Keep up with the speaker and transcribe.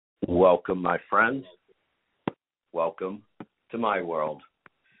Welcome, my friends. Welcome to my world.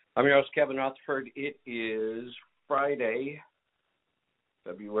 I'm your host, Kevin Rutherford. It is Friday,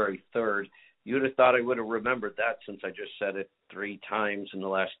 February 3rd. You'd have thought I would have remembered that since I just said it 3 times in the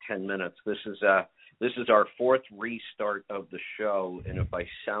last 10 minutes. This is our 4th restart of the show, and if I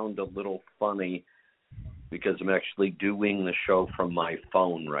sound a little funny, because I'm actually doing the show from my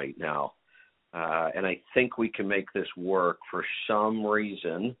phone right now. And I think we can make this work. For some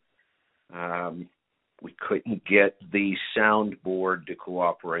reason, we couldn't get the soundboard to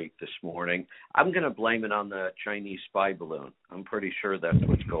cooperate this morning. I'm going to blame it on the Chinese spy balloon. I'm pretty sure that's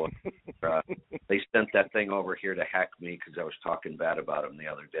what's going on. They sent that thing over here to hack me because I was talking bad about them the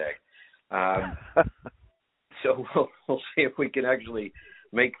other day. So we'll see if we can actually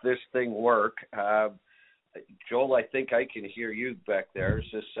make this thing work. Joel, I think I can hear you back there.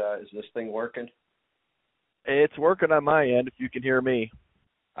 Is this thing working? It's working on my end, if you can hear me.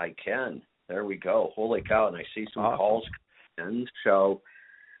 I can. There we go. Holy cow, and I see some Awesome. calls coming in. So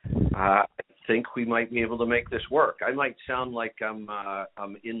I think we might be able to make this work. I might sound like I'm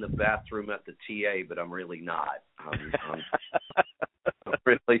in the bathroom at the TA, but I'm really not. I'm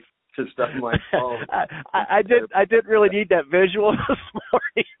really just on my phone. I didn't really need that visual this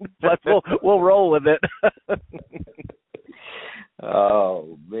morning, but we'll roll with it.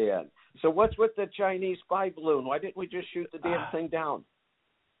 Oh man! So what's with the Chinese spy balloon? Why didn't we just shoot the damn thing down?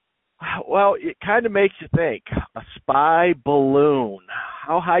 Well, it kind of makes you think. A spy balloon.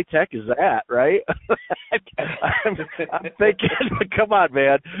 How high tech is that, right? I'm thinking, come on,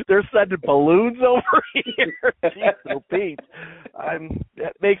 man. They're sending balloons over here. Jeez, oh, Pete.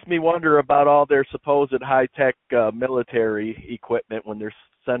 That makes me wonder about all their supposed high tech military equipment when they're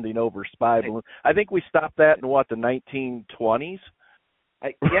sending over spy balloons. I think we stopped that in the 1920s.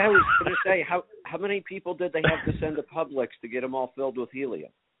 I was going to say, how many people did they have to send to Publix to get them all filled with helium?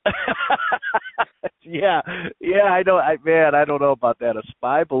 yeah, I know. I don't know about that. A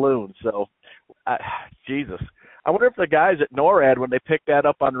spy balloon. So, Jesus. I wonder if the guys at NORAD, when they picked that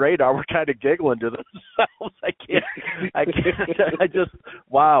up on radar, were kind of giggling to themselves. I can't.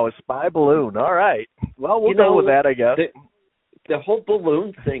 Wow, a spy balloon. All right. Well, we'll go with that, I guess. The whole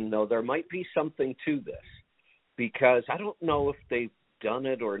balloon thing, though, there might be something to this, because I don't know if they've done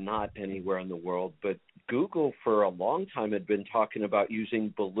it or not anywhere in the world, but Google for a long time had been talking about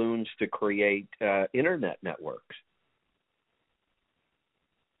using balloons to create internet networks.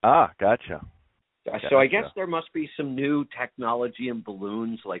 Gotcha. So I guess there must be some new technology in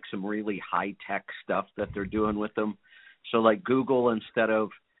balloons, like some really high-tech stuff that they're doing with them. So like Google, instead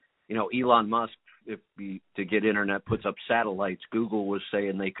of, Elon Musk, to get internet, puts up satellites, Google was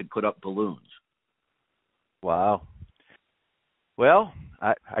saying they could put up balloons. Wow. Well,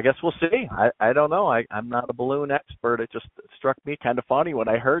 I guess we'll see. I don't know. I'm not a balloon expert. It just struck me kind of funny when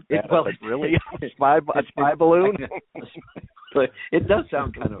I heard that. Well, like, really? A spy balloon? But it does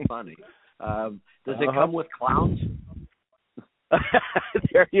sound kind of funny. Does it come with clowns?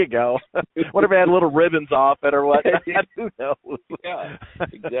 There you go. What if it had little ribbons off it or what? Who knows? Yeah,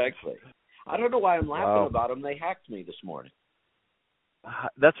 exactly. I don't know why I'm laughing about them. They hacked me this morning.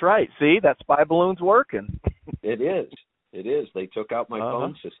 That's right. See, that spy balloon's working. It is. They took out my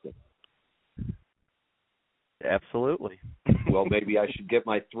phone system. Absolutely. Well, maybe I should get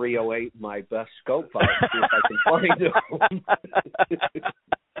my 308, my best scope out, and see if I can find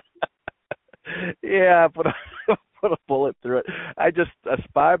them. Yeah, put a bullet through it. A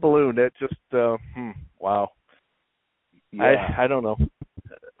spy balloon. That just wow. Yeah. I don't know.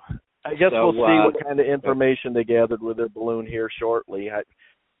 I guess we'll see what kind of information they gathered with their balloon here shortly.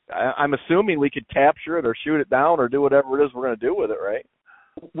 I'm assuming we could capture it or shoot it down or do whatever it is we're going to do with it, right?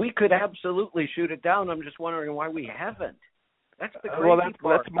 We could absolutely shoot it down. I'm just wondering why we haven't. That's the crazy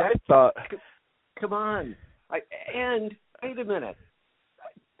part. That's my thought. Come on. And wait a minute.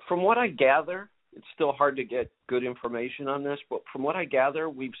 From what I gather, it's still hard to get good information on this, but from what I gather,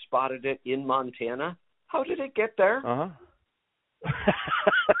 we've spotted it in Montana. How did it get there?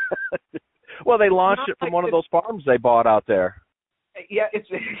 Well, they launched it from one of those farms they bought out there. Yeah,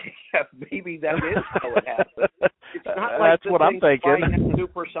 maybe that is how it happened. It's not like that's what I'm thinking. At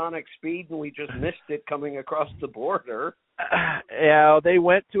supersonic speed and we just missed it coming across the border. Yeah, they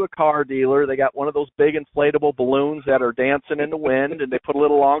went to a car dealer. They got one of those big inflatable balloons that are dancing in the wind, and they put a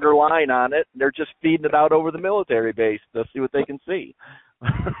little longer line on it. And they're just feeding it out over the military base to see what they can see.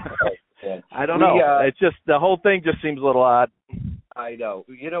 I don't know. It's just the whole thing just seems a little odd. I know.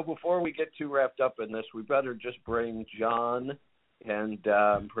 Before we get too wrapped up in this, we better just bring John. And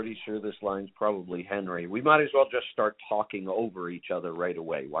I'm pretty sure this line's probably Henry. We might as well just start talking over each other right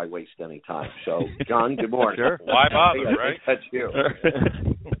away. Why waste any time? So, John, good morning. Sure. Why bother, right? That's you.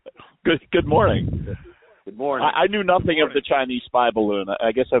 Good morning. Good morning. I knew nothing of the Chinese spy balloon.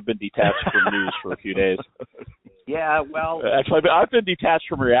 I guess I've been detached from news for a few days. Yeah, well, actually, I've been detached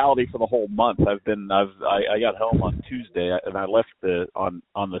from reality for the whole month. I got home on Tuesday and I left on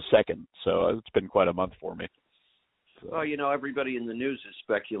the 2nd, so it's been quite a month for me. So. Well, you know, everybody in the news is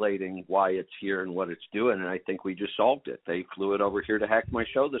speculating why it's here and what it's doing, and I think we just solved it. They flew it over here to hack my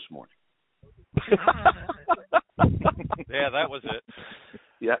show this morning. Yeah, that was it.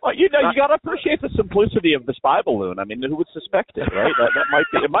 Yeah. Well, you got to appreciate the simplicity of the spy balloon. I mean, who would suspect it, right?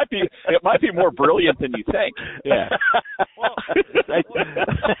 That might be more brilliant than you think. Yeah. Well,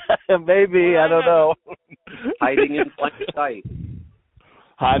 maybe I don't know. Hiding in plain sight.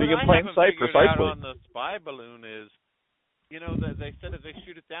 Hiding in plain sight, precisely. What I haven't figured out on the spy balloon is, you know, they said if they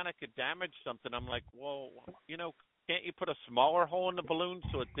shoot it down, it could damage something. I'm like, well, you know, can't you put a smaller hole in the balloon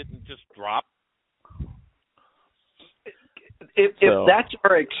so it didn't just drop? If that's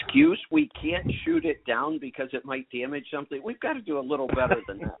our excuse, we can't shoot it down because it might damage something. We've got to do a little better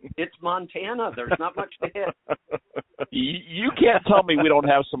than that. It's Montana. There's not much to hit. You can't tell me we don't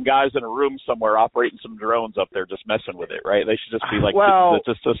have some guys in a room somewhere operating some drones up there just messing with it, right? They should just be like,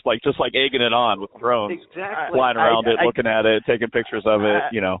 just like egging it on with drones, exactly. flying around looking at it, taking pictures of it,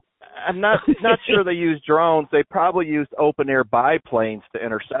 you know. I'm not sure they use drones. They probably used open air biplanes to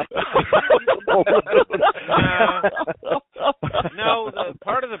intercept. No,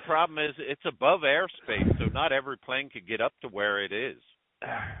 part of the problem is it's above airspace, so not every plane could get up to where it is.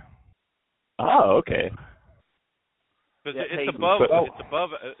 Oh, okay. Because it's above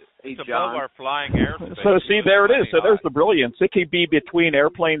our flying airspace. So see, there it is. So there's the brilliance. It can be between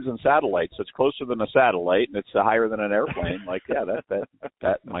airplanes and satellites. It's closer than a satellite, and it's higher than an airplane. Like, yeah,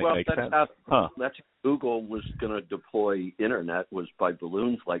 that might make sense. That's how Google was going to deploy internet, was by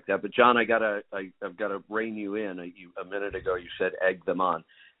balloons like that. But John, I've got to rein you in. A minute ago, you said egg them on.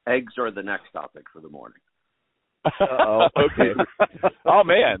 Eggs are the next topic for the morning. Oh, okay. Oh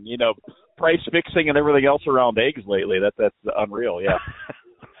man, you know, price fixing and everything else around eggs lately. That's unreal. Yeah.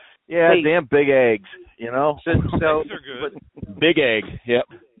 Yeah, damn big eggs. You know. So eggs are good. Big egg. Yep.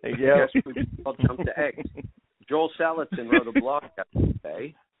 Yes, I'll jump to eggs. Joel Salatin wrote a blog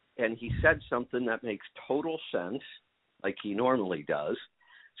yesterday, and he said something that makes total sense, like he normally does.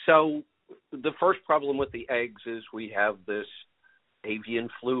 So the first problem with the eggs is we have this avian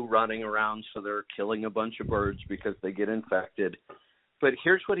flu running around, so they're killing a bunch of birds because they get infected. But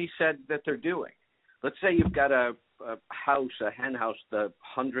here's what he said that they're doing. Let's say you've got a hen house, the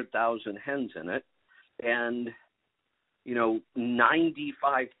 100,000 hens in it, and, you know,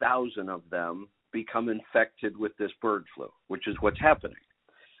 95,000 of them become infected with this bird flu, which is what's happening.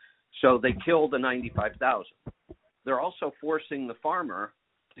 So they kill the 95,000. They're also forcing the farmer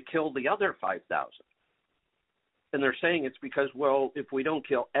to kill the other 5,000. And they're saying it's because, well, if we don't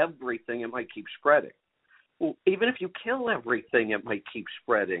kill everything, it might keep spreading. Well, even if you kill everything, it might keep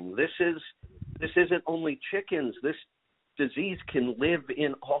spreading. This isn't only chickens. This disease can live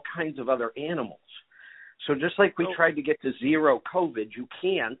in all kinds of other animals. So just like we tried to get to zero COVID, you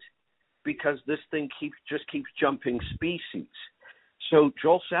can't, because this thing keeps jumping species. So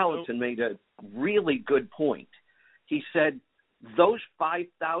Joel Salatin made a really good point. He said those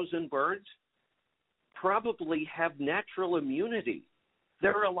 5,000 birds probably have natural immunity.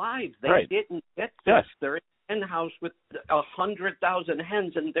 They're alive. They didn't get this. Yes. They're in a hen house with 100,000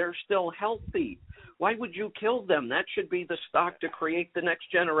 hens, and they're still healthy. Why would you kill them? That should be the stock to create the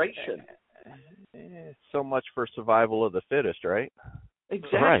next generation. So much for survival of the fittest, right?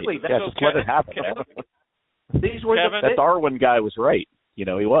 Exactly. Right. Yeah, just let it happen. These were that Darwin guy was right. You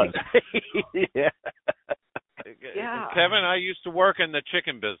know, he was. Yeah. Kevin, I used to work in the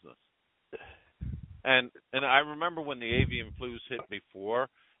chicken business. And I remember when the avian flus hit before,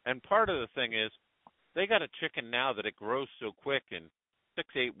 and part of the thing is they got a chicken now that it grows so quick, in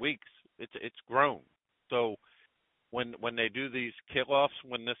 6-8 weeks it's grown. So when they do these kill-offs,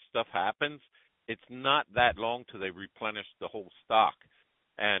 when this stuff happens, it's not that long till they replenish the whole stock.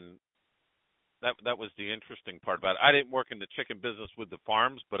 And that was the interesting part about it. I didn't work in the chicken business with the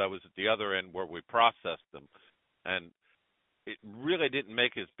farms, but I was at the other end where we processed them. And it really didn't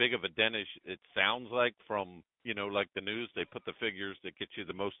make as big of a dent as it sounds like from, you know, like the news. They put the figures that get you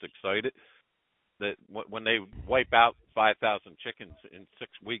the most excited. That when they wipe out 5,000 chickens in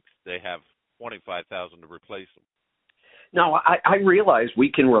 6 weeks, they have 25,000 to replace them. Now, I realize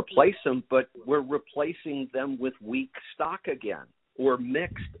we can replace them, but we're replacing them with weak stock again, or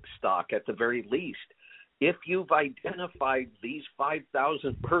mixed stock at the very least. If you've identified these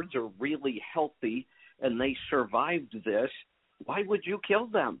 5,000 birds are really healthy and they survived this, why would you kill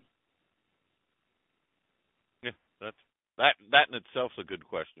them? Yeah, That in itself is a good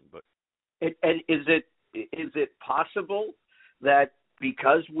question, but And is it possible that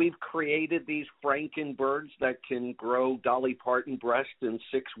because we've created these Franken birds that can grow Dolly Parton breast in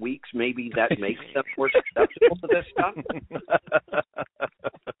 6 weeks, maybe that makes them more susceptible to this stuff?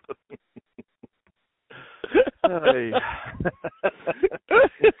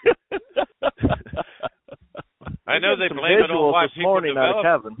 I know they blame it on why people develop.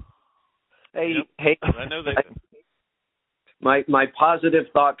 Kevin. Hey, Yep. hey! I know they. My positive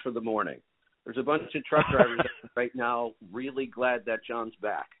thought for the morning. There's a bunch of truck drivers right now really glad that John's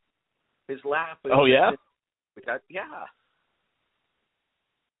back. His laugh is... Oh, yeah? Yeah.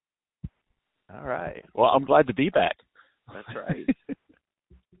 All right. Well, I'm glad to be back. That's right.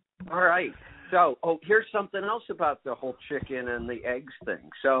 All right. So, here's something else about the whole chicken and the eggs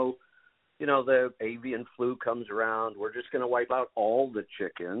thing. So, the avian flu comes around. We're just going to wipe out all the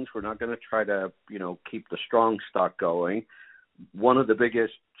chickens. We're not going to try to, keep the strong stock going. One of the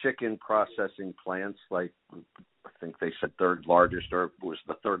biggest chicken processing plants, like I think they said third largest, or was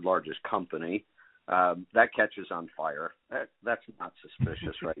the third largest company, that catches on fire. That's not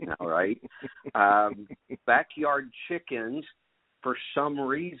suspicious right now, right? Backyard chickens, for some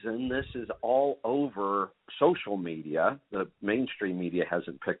reason, this is all over social media. The mainstream media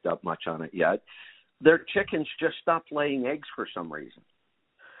hasn't picked up much on it yet. Their chickens just stopped laying eggs for some reason.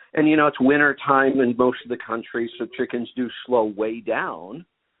 And, it's winter time in most of the country, so chickens do slow way down,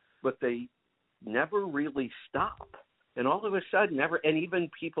 but they never really stop. And all of a sudden, and even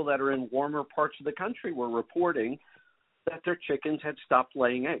people that are in warmer parts of the country were reporting that their chickens had stopped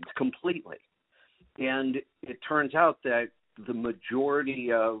laying eggs completely. And it turns out that the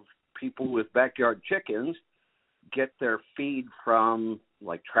majority of people with backyard chickens get their feed from,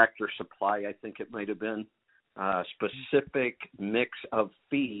 like, Tractor Supply, I think it might have been. Specific mix of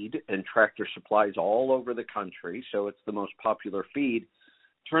feed, and Tractor Supplies all over the country, so it's the most popular feed.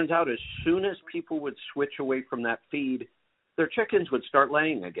 Turns out as soon as people would switch away from that feed, their chickens would start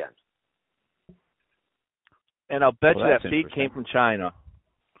laying again. And I'll bet you that's that feed came from China.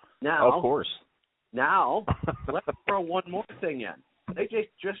 Now, Of course. Now, let's throw one more thing in. They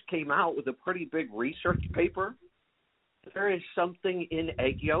just came out with a pretty big research paper. There is something in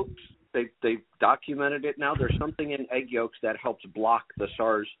egg yolks. They've documented it now. There's something in egg yolks that helps block the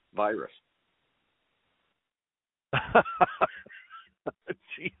SARS virus.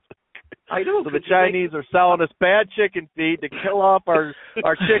 Jesus. I know. So the Chinese are selling us bad chicken feed to kill off our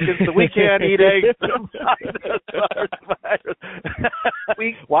chickens so we can't eat eggs.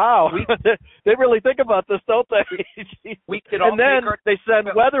 Wow. They really think about this, don't they? We can all and then they send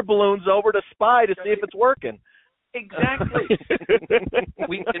weather balloons over to spy to see if it's working. Exactly.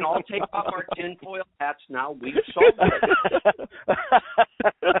 We can all take off our tinfoil hats now. We've solved it.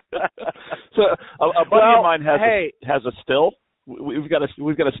 So a buddy of mine has a still. We've got a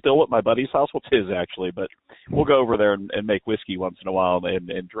still at my buddy's house. Well, it's his actually, but we'll go over there and make whiskey once in a while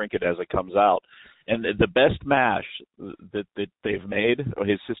and drink it as it comes out. And the best mash that they've made, or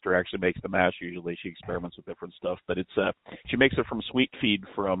his sister actually makes the mash usually. She experiments with different stuff, but she makes it from sweet feed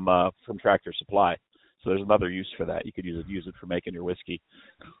from Tractor Supply. So there's another use for that. You could use it for making your whiskey.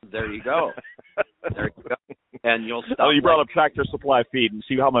 There you go. And you'll stop. Oh, you brought up Tractor Supply feed, and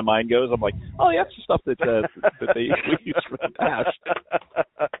see how my mind goes. I'm like, oh, yeah, that's the stuff that they use for the mash.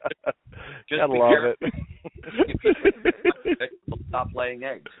 Just gotta love it. You'll stop laying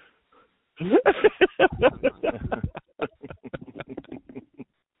eggs.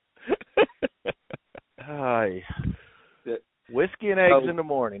 Hi. Whiskey and eggs in the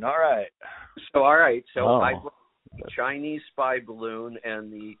morning. All right. So I brought the Chinese spy balloon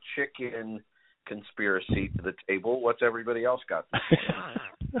and the chicken conspiracy to the table. What's everybody else got?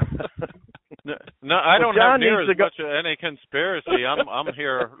 No, I don't have near as much of any conspiracy. I'm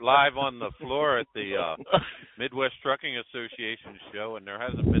here live on the floor at the Midwest Trucking Association show, and there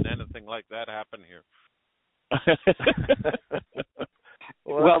hasn't been anything like that happen here.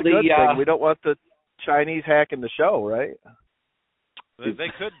 Well, that's a good thing. We don't want the Chinese hacking the show, right?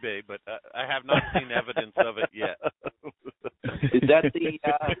 They could be, but I have not seen evidence of it yet. Is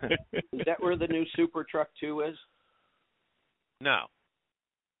that where the new Super Truck 2 is? No.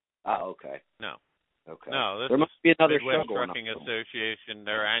 Oh, okay. No. Okay. No, there must be another Midwest show going Trucking on. Association,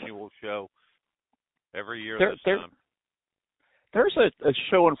 their annual show every year this time. There's a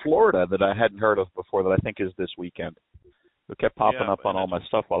show in Florida that I hadn't heard of before that I think is this weekend. It kept popping up on all my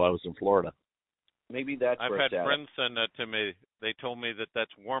stuff while I was in Florida. Maybe that's I've where had it's at. friends send that to me. They told me that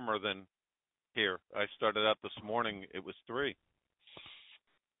that's warmer than here. I started out this morning. It was 3.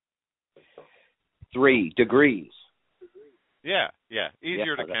 3 degrees. Yeah.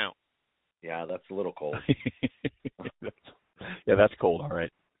 Easier to count. Yeah, that's a little cold. Yeah, that's cold. All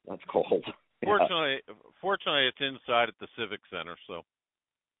right. That's cold. Fortunately, it's inside at the Civic Center. So.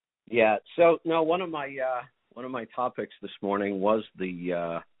 Yeah. So no, one of my topics this morning was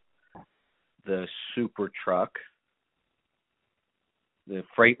the Super Truck, the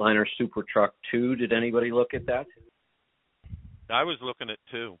Freightliner Super Truck 2. Did anybody look at that? I was looking at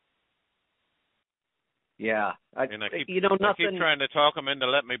 2. Yeah. I keep trying to talk them into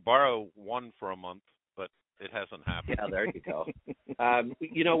let me borrow one for a month, but it hasn't happened. Yeah, there you go.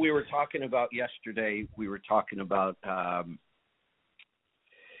 We were talking about yesterday. We were talking about I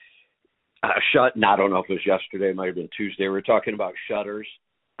don't know if it was yesterday. It might have been Tuesday. We were talking about shutters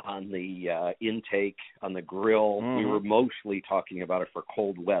on the intake, on the grill. Mm-hmm. We were mostly talking about it for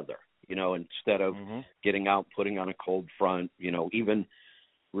cold weather, instead of getting out, putting on a cold front, even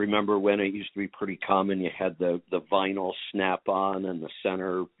remember when it used to be pretty common, you had the vinyl snap on in the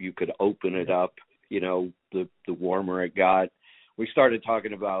center, you could open it up, the warmer it got. We started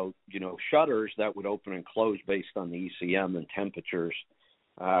talking about, shutters that would open and close based on the ECM and temperatures.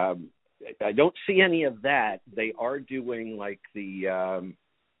 I don't see any of that. They are doing like the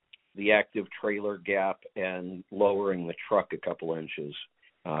active trailer gap and lowering the truck a couple inches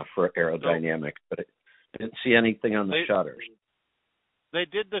for aerodynamics, but I didn't see anything on the shutters. They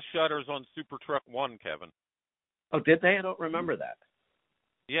did the shutters on Super Truck 1, Kevin. Oh, did they? I don't remember that.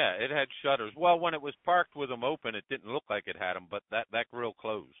 Yeah, it had shutters. Well, when it was parked with them open, it didn't look like it had them, but that grill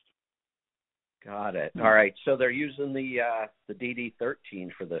closed. Got it. All right, so they're using the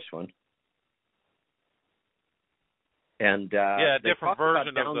DD13 for this one. And different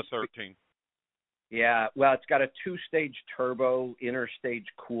version of the 13. Yeah, well, it's got a 2-stage turbo interstage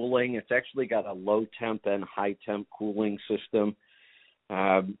cooling. It's actually got a low temp and high temp cooling system.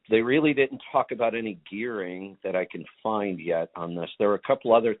 They really didn't talk about any gearing that I can find yet on this. There were a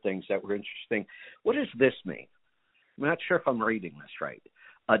couple other things that were interesting. What does this mean? I'm not sure if I'm reading this right.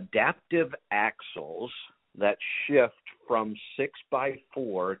 Adaptive axles that shift from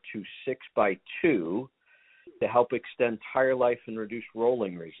 6x4 to 6x2 to help extend tire life and reduce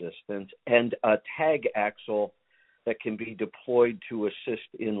rolling resistance, and a tag axle that can be deployed to assist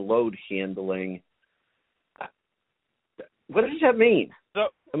in load handling. What does that mean? So,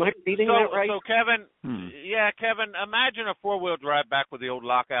 am I reading that right? So, Kevin, Kevin, imagine a 4-wheel drive back with the old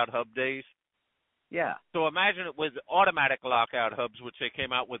lockout hub days. Yeah. So imagine it with automatic lockout hubs, which they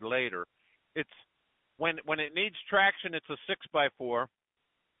came out with later. It's when it needs traction, it's a 6x4.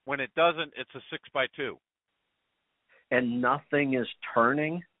 When it doesn't, it's a 6x2. And nothing is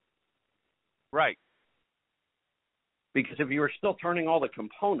turning? Right. Because if you were still turning all the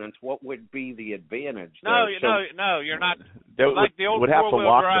components, what would be the advantage? No, you're not. Like the old would have to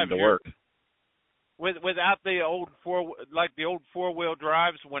lock drive them to work. Without the old four-wheel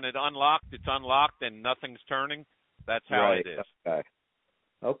drives, when it unlocked, it's unlocked and nothing's turning. That's how it is.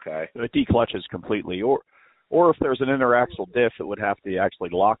 Okay. It declutches completely, or if there's an interaxle diff, it would have to actually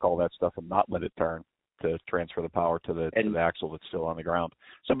lock all that stuff and not let it turn to transfer the power to the axle that's still on the ground.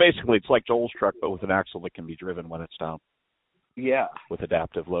 So basically, it's like Joel's truck, but with an axle that can be driven when it's down. Yeah. With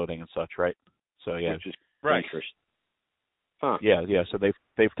adaptive loading and such, right? So yeah, which is right. Interesting. Huh. Yeah. So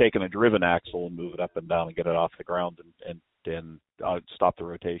they've taken a driven axle and moved it up and down and get it off the ground and stop the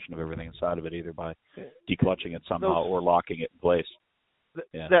rotation of everything inside of it, either by declutching it somehow or locking it in place.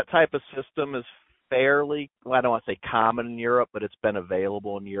 That type of system is fairly, well, I don't want to say common in Europe, but it's been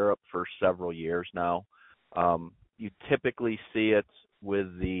available in Europe for several years now. You typically see it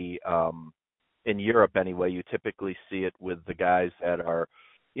with the, in Europe anyway, you typically see it with the guys that are,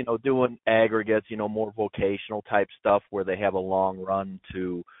 doing aggregates, more vocational type stuff where they have a long run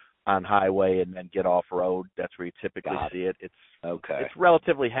on highway and then get off road. That's where you typically see it. It's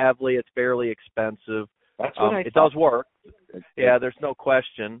relatively heavily. It's fairly expensive. That's what it does work. Yeah, there's no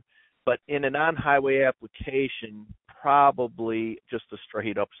question. But in an on-highway application, probably just a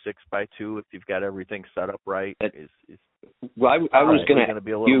straight-up 6x2, if you've got everything set up right, is well, I was going to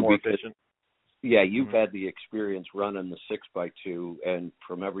be a little more efficient. Yeah, you've had the experience running the 6x2, and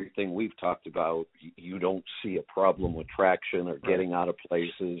from everything we've talked about, you don't see a problem with traction or getting out of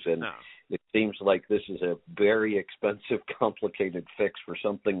places. And it seems like this is a very expensive, complicated fix for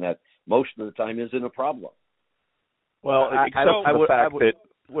something that most of the time isn't a problem. Well, I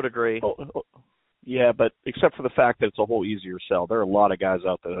would agree. Yeah, but except for the fact that it's a whole easier sell, there are a lot of guys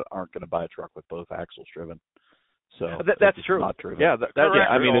out there that aren't going to buy a truck with both axles driven. So that's true. Not driven. Yeah,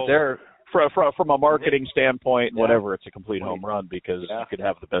 I mean, it's there from a marketing standpoint, whatever. It's a complete home run because you could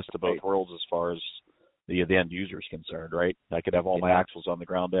have the best of both worlds as far as the end user is concerned, right? I could have all my axles on the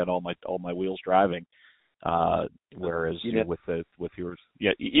ground and all my wheels driving, Whereas with yours,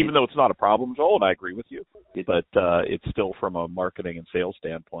 even though it's not a problem, Joel, and I agree with you, but it's still from a marketing and sales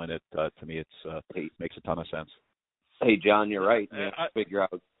standpoint. To me, it makes a ton of sense. Hey, John, you're right. You have to figure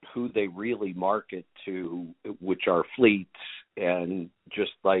out who they really market to, which are fleets, and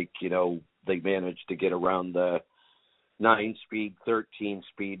just like, they managed to get around the 9-speed,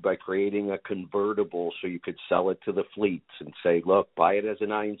 13-speed by creating a convertible so you could sell it to the fleets and say, look, buy it as a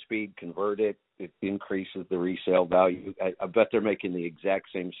 9-speed, convert it, it increases the resale value. I bet they're making the exact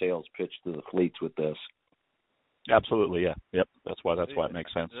same sales pitch to the fleets with this. Absolutely, yeah. Yep, that's why it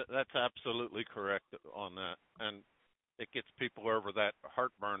makes sense. That's absolutely correct on that. And it gets people over that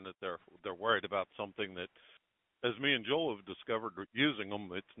heartburn that they're worried about something that, as me and Joel have discovered using them,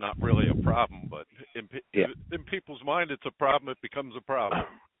 it's not really a problem, but in people's mind it's a problem, it becomes a problem.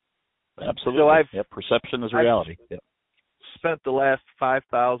 Absolutely. So perception is reality. Spent the last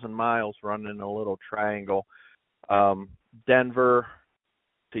 5,000 miles running a little triangle, Denver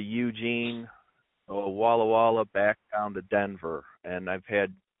to Eugene, Walla Walla back down to Denver, and I've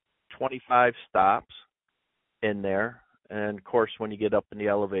had 25 stops in there. And of course, when you get up in the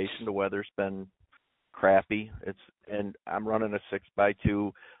elevation, the weather's been crappy. And I'm running a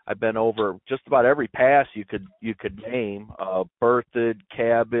 6x2. I've been over just about every pass you could name: Berthoud,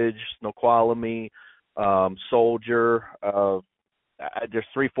 Cabbage, Snoqualmie, Soldier. There's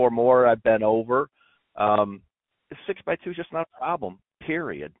 3-4 more I've been over. 6x2 is just not a problem,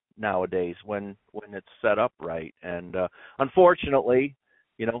 period, nowadays when it's set up right. And unfortunately,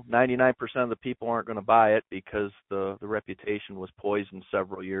 99% of the people aren't going to buy it because the reputation was poisoned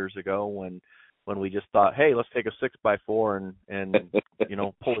several years ago when we just thought, hey, let's take a 6x4 and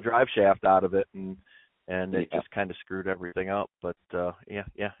pull a drive shaft out of it, and it just kind of screwed everything up. But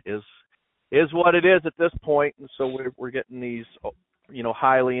is what it is at this point, and so we're getting these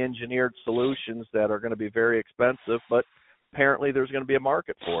highly engineered solutions that are going to be very expensive, but apparently there's going to be a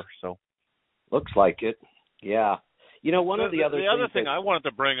market for. So looks like it. Yeah. One of the other thing I wanted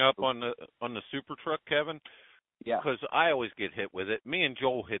to bring up on the Super Truck, Kevin. Yeah. Because I always get hit with it. Me and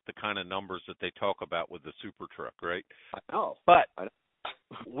Joel hit the kind of numbers that they talk about with the Super Truck, right? I know. But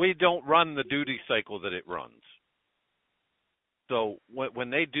we don't run the duty cycle that it runs. So when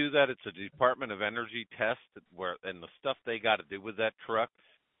they do that, it's a Department of Energy test and the stuff they got to do with that truck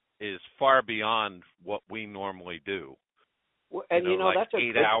is far beyond what we normally do. Well, and like that's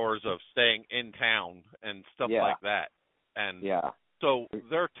 8 hours of staying in town and stuff like that. And so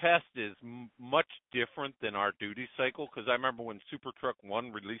their test is much different than our duty cycle, because I remember when Super Truck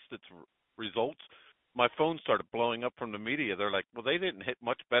 1 released its results, my phone started blowing up from the media. They're like, well, they didn't hit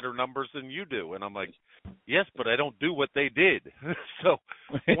much better numbers than you do. And I'm like, yes, but I don't do what they did. So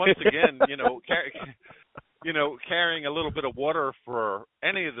once again, carrying a little bit of water for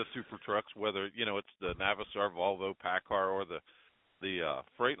any of the Super Trucks, whether, it's the Navistar, Volvo, PACCAR, or the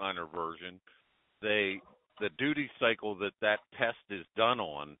Freightliner version, the duty cycle that test is done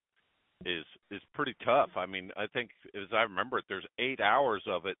on is pretty tough. I mean, I think, as I remember it, there's 8 hours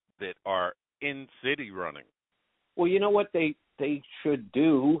of it that are in city running. Well, you know what they should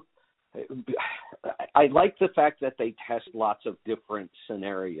do? I like the fact that they test lots of different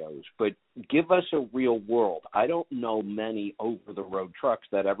scenarios, but give us a real world. I don't know many over-the-road trucks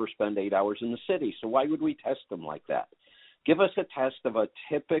that ever spend 8 hours in the city, so why would we test them like that? Give us a test of a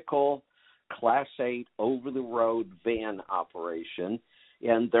typical Class 8 over-the-road van operation,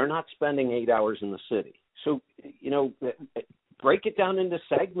 and they're not spending 8 hours in the city. So, break it down into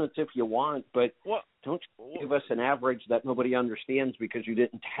segments if you want, but don't give us an average that nobody understands because you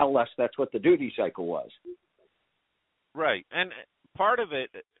didn't tell us that's what the duty cycle was. Right. And part of it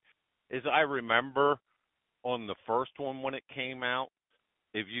is, I remember on the first one when it came out,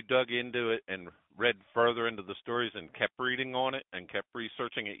 if you dug into it and read further into the stories and kept reading on it and kept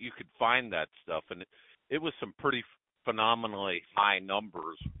researching it, you could find that stuff. And it was some pretty phenomenally high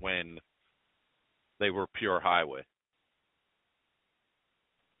numbers when they were pure highway.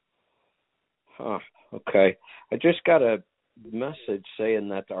 Huh. Okay. I just got a message saying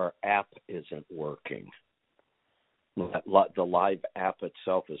that our app isn't working. The live app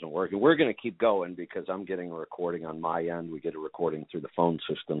itself isn't working. We're going to keep going because I'm getting a recording on my end. We get a recording through the phone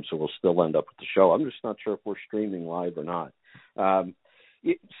system, so we'll still end up with the show. I'm just not sure if we're streaming live or not.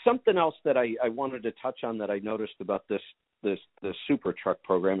 Something else that I wanted to touch on that I noticed about this Super Truck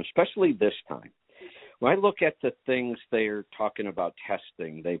program, especially this time. When I look at the things they're talking about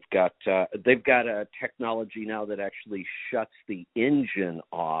testing, they've got a technology now that actually shuts the engine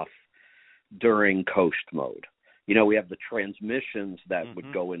off during coast mode. We have the transmissions that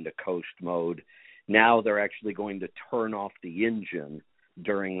would go into coast mode. Now they're actually going to turn off the engine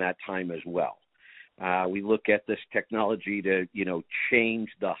during that time as well. We look at this technology to, change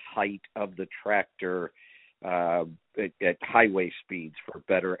the height of the tractor at highway speeds for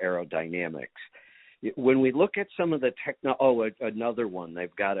better aerodynamics. When we look at some of the another one,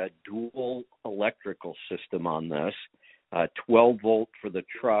 they've got a dual electrical system on this, 12 volt for the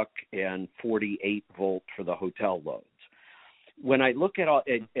truck and 48 volt for the hotel loads. When I look at all,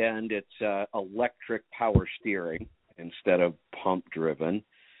 and it's electric power steering instead of pump driven.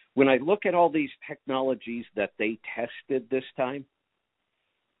 When I look at all these technologies that they tested this time,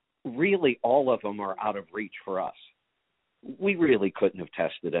 really all of them are out of reach for us. We really couldn't have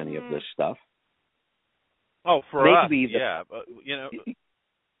tested any of this stuff. Oh, for maybe us, yeah. But,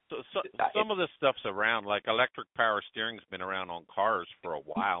 some of this stuff's around, like electric power steering's been around on cars for a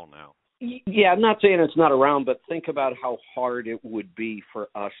while now. Yeah, I'm not saying it's not around, but think about how hard it would be for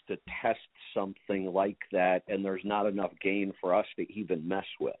us to test something like that, and there's not enough gain for us to even mess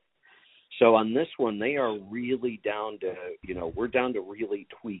with. So on this one, they are really down to, we're down to really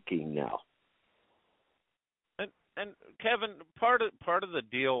tweaking now. And Kevin, part of the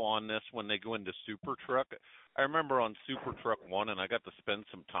deal on this when they go into Super Truck, I remember on Super Truck 1, and I got to spend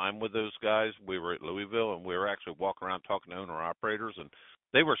some time with those guys. We were at Louisville, and we were actually walking around talking to owner-operators, and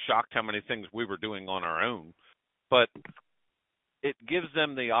they were shocked how many things we were doing on our own. But it gives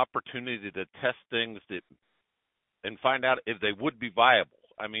them the opportunity to test things and find out if they would be viable.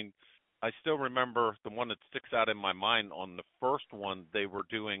 I mean, I still remember the one that sticks out in my mind on the first one, they were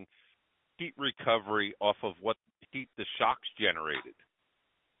doing heat recovery off of what heat the shocks generated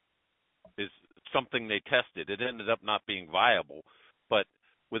is something they tested. It ended up not being viable, but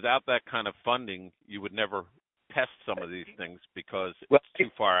without that kind of funding, you would never test some of these things because it's too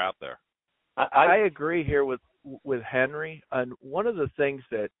far out there. I agree here with Henry. And one of the things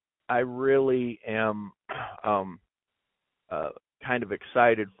that I really am kind of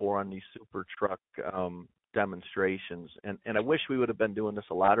excited for on these Super Truck demonstrations, and I wish we would have been doing this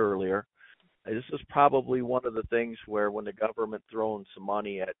a lot earlier. This is probably one of the things where when the government throwing some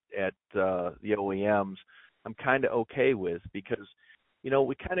money at the OEMs, I'm kind of okay with, because,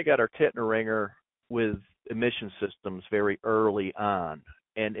 we kind of got our tit in a ringer with emission systems very early on.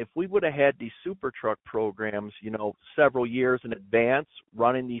 And if we would have had these Super Truck programs, several years in advance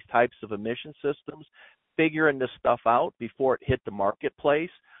running these types of emission systems, figuring this stuff out before it hit the marketplace,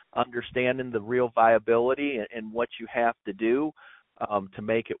 understanding the real viability and what you have to do to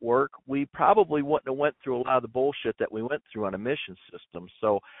make it work, we probably wouldn't have went through a lot of the bullshit that we went through on emission systems.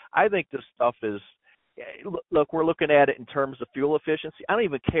 So I think this stuff is, look, we're looking at it in terms of fuel efficiency. I don't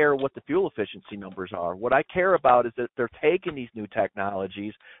even care what the fuel efficiency numbers are. What I care about is that they're taking these new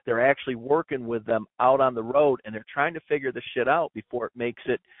technologies, they're actually working with them out on the road, and they're trying to figure this shit out before it makes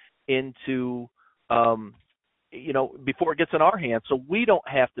it into, before it gets in our hands, so we don't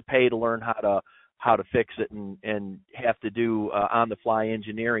have to pay to learn how to fix it and have to do on-the-fly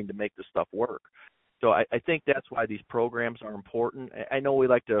engineering to make the stuff work. So I think that's why these programs are important. I know we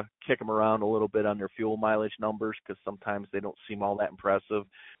like to kick them around a little bit on their fuel mileage numbers because sometimes they don't seem all that impressive.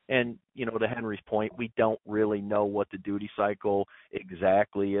 And, to Henry's point, we don't really know what the duty cycle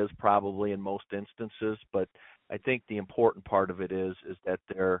exactly is probably in most instances. But I think the important part of it is that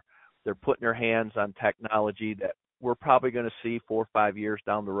they're putting their hands on technology that we're probably going to see 4 or 5 years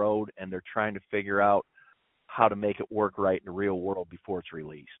down the road, and they're trying to figure out how to make it work right in the real world before it's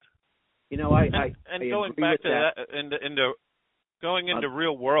released. I going back to that, going into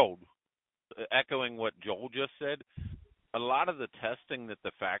real world, echoing what Joel just said, a lot of the testing that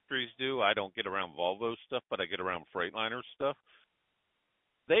the factories do, I don't get around Volvo stuff, but I get around Freightliner stuff.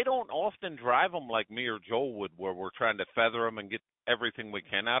 They don't often drive them like me or Joel would, where we're trying to feather them and get everything we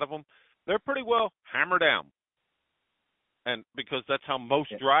can out of them. They're pretty well hammer down. And because that's how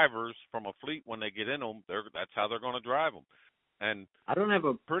most drivers from a fleet, when they get in them, that's how they're going to drive them. And I don't have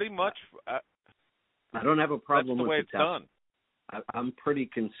pretty much. I don't have a problem with the way it's done. I'm pretty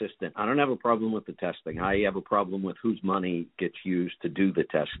consistent. I don't have a problem with the testing. I have a problem with whose money gets used to do the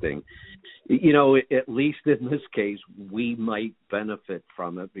testing. At least in this case, we might benefit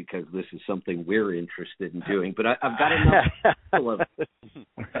from it because this is something we're interested in doing. But I've got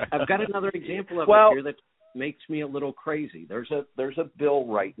another example of it here that makes me a little crazy. There's a bill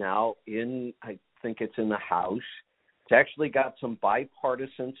right now I think it's in the House. It's actually got some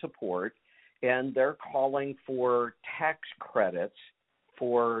bipartisan support, and they're calling for tax credits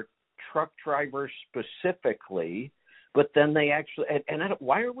for truck drivers specifically. But then they actually,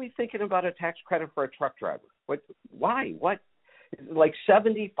 why are we thinking about a tax credit for a truck driver? Why? What? Like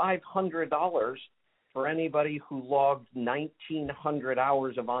 $7,500 for anybody who logged 1,900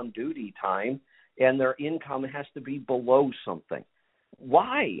 hours of on-duty time, and their income has to be below something.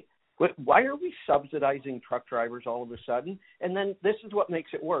 Why? Why are we subsidizing truck drivers all of a sudden? And then this is what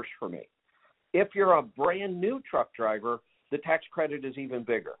makes it worse for me. If you're a brand new truck driver, the tax credit is even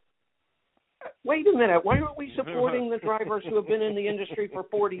bigger. Wait a minute. Why aren't we supporting the drivers who have been in the industry for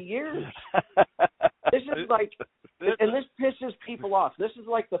 40 years? This is like, and this pisses people off. This is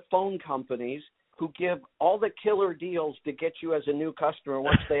like the phone companies who give all the killer deals to get you as a new customer.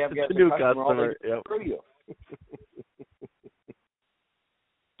 Once they have got a new customer, all they do is screw you.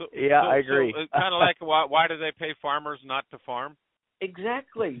 I agree. So kind of like why do they pay farmers not to farm?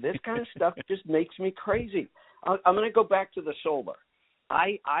 Exactly. This kind of stuff just makes me crazy. I'm going to go back to the solar.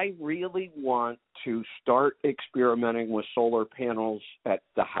 I really want to start experimenting with solar panels at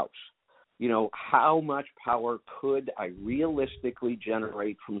the house. You know, how much power could I realistically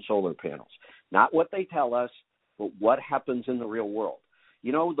generate from solar panels? Not what they tell us, but what happens in the real world.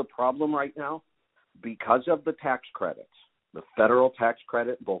 You know, the problem right now, because of the tax credits, the federal tax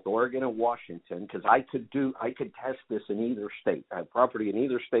credit in both Oregon and Washington, because I could test this in either state. I have property in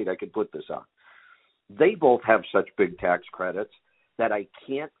either state I could put this on. They both have such big tax credits that I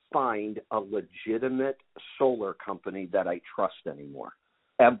can't find a legitimate solar company that I trust anymore.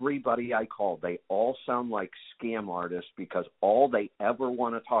 Everybody I call, they all sound like scam artists because all they ever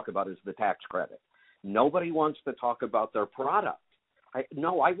want to talk about is the tax credit. Nobody wants to talk about their product. I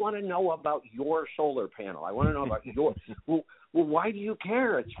want to know about your solar panel. I want to know about your. Well, why do you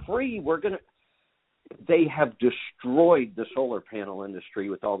care? It's free. They have destroyed the solar panel industry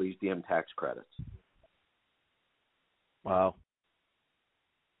with all these damn tax credits. Wow.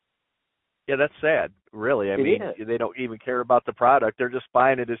 Yeah, that's sad, really. I mean, they don't even care about the product. They're just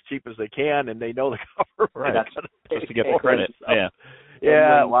buying it as cheap as they can, and they know the government just to get the credit. Yeah.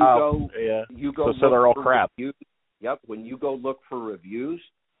 Yeah, wow. You go so they're all crap. Reviews, when you go look for reviews,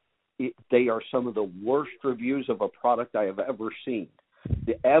 they are some of the worst reviews of a product I have ever seen.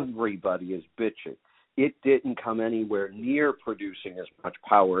 Everybody is bitching. It didn't come anywhere near producing as much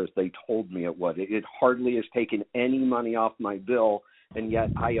power as they told me it would. It hardly has taken any money off my bill, and yet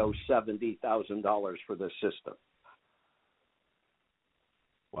I owe $70,000 for this system.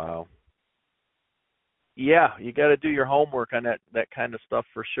 Wow. Yeah, you got to do your homework on that kind of stuff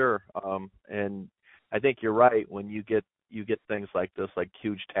for sure. And I think you're right. When you get things like this, like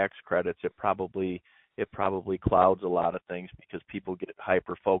huge tax credits, it probably clouds a lot of things because people get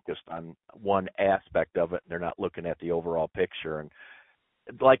hyper focused on one aspect of it and they're not looking at the overall picture. And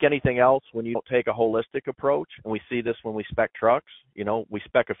like anything else, when you don't take a holistic approach, and we see this when we spec trucks, you know, we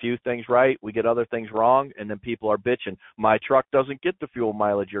spec a few things right, we get other things wrong, and then people are bitching, my truck doesn't get the fuel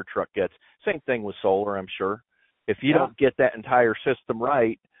mileage your truck gets. Same thing with solar, I'm sure. If you don't get that entire system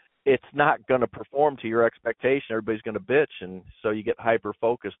right, it's not going to perform to your expectation. Everybody's going to bitch, and so you get hyper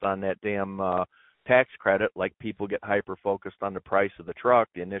focused on that damn tax credit, like people get hyper focused on the price of the truck,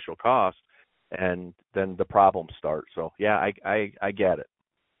 the initial cost, and then the problems start. So yeah, I get it.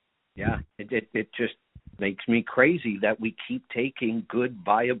 Yeah, it just makes me crazy that we keep taking good,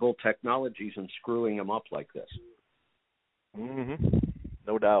 viable technologies and screwing them up like this. Mm-hmm.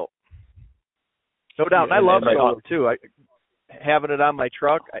 No doubt. No doubt. And I love solar too. Having it on my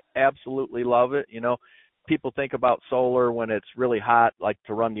truck, I absolutely love it. You know, people think about solar when it's really hot, like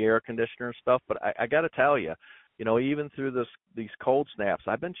to run the air conditioner and stuff. But I got to tell you, you know, even through these cold snaps,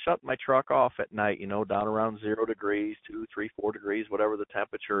 I've been shutting my truck off at night, you know, down around 0 degrees, 2, 3, 4 degrees, whatever the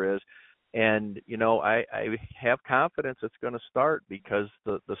temperature is. And, you know, I have confidence it's going to start because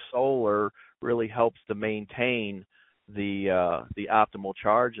the solar really helps to maintain the optimal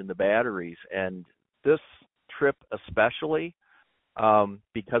charge in the batteries. And this trip especially,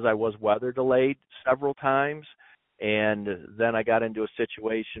 because I was weather delayed several times, and then I got into a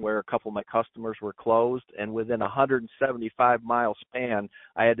situation where a couple of my customers were closed, and within a 175-mile span,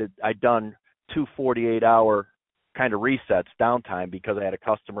 I'd done 2 48-hour kind of resets downtime because I had a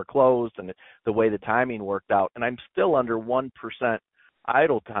customer closed and the way the timing worked out. And I'm still under 1%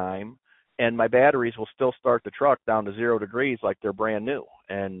 idle time, and my batteries will still start the truck down to 0 degrees like they're brand new.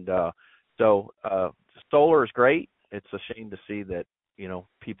 And so solar is great. It's a shame to see that, you know,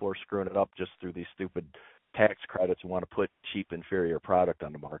 people are screwing it up just through these stupid tax credits and want to put cheap, inferior product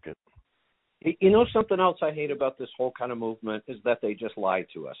on the market. You know, something else I hate about this whole kind of movement is that they just lie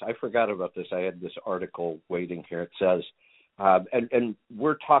to us. I forgot about this. I had this article waiting here. It says, and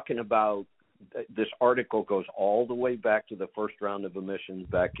we're talking about, this article goes all the way back to the first round of emissions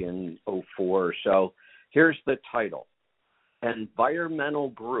back in 2004 or so. Here's the title. Environmental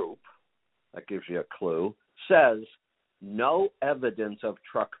Group, that gives you a clue, says no evidence of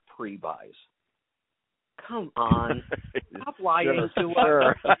truck pre-buys. Come on. Stop lying to us.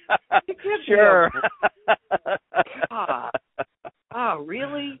 Sure. God. Oh,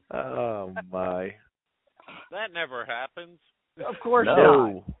 really? ever happens? Of course No.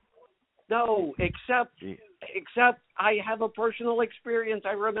 not. No, except I have a personal experience.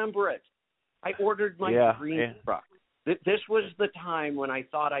 I remember it. I ordered my dream truck. This was the time when I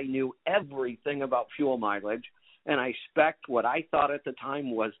thought I knew everything about fuel mileage, and I spec'd what I thought at the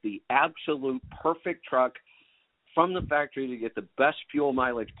time was the absolute perfect truck from the factory to get the best fuel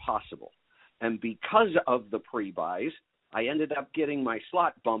mileage possible. And because of the pre-buys, I ended up getting my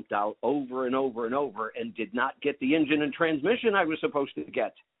slot bumped out over and over and over and did not get the engine and transmission I was supposed to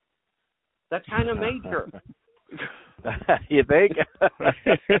get. That's kind of major. You think?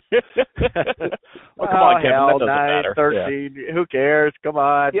 Well, come on, Kevin. Hell, that doesn't 9, matter. 13. Yeah. Who cares? Come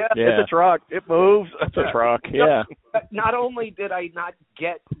on. Yeah. It's a truck. It moves. It's a truck. Yeah. Not only did I not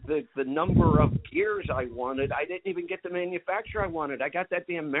get the number of gears I wanted, I didn't even get the manufacturer I wanted. I got that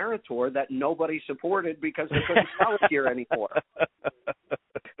damn Meritor that nobody supported because they couldn't sell it here anymore.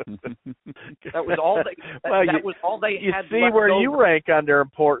 That was all they. That was all they had. You see where you rank on their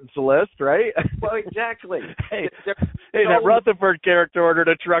importance list, right? Well, exactly. Hey, that Rutherford character ordered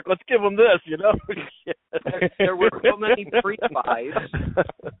a truck. Let's give him this, you know. There were so many pre-buys.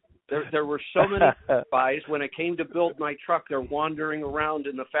 There were so many pre-buys. When it came to build my truck, they're wandering around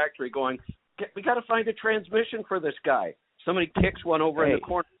in the factory going, "We got to find a transmission for this guy." Somebody kicks one over in the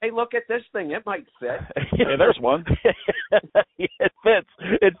corner. Hey, look at this thing. It might fit. Yeah, there's one. It fits.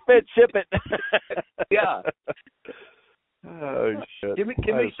 It fits. Ship it. Yeah. Oh, shit. Give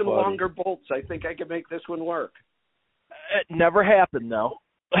me some longer bolts. I think I can make this one work. It never happened, though.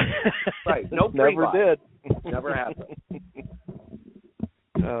 Right. No Never did. Never happened.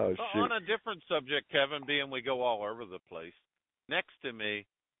 Oh, shoot. On a different subject, Kevin, being we go all over the place, next to me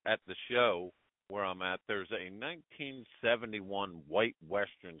at the show where I'm at, there's a 1971 white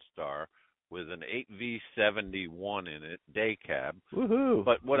Western Star with an 8V71 in it, day cab. Woohoo!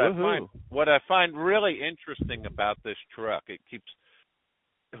 But what I find really interesting about this truck,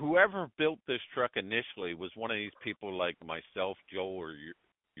 whoever built this truck initially was one of these people like myself, Joel, or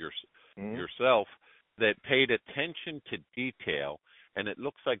yourself, that paid attention to detail, and it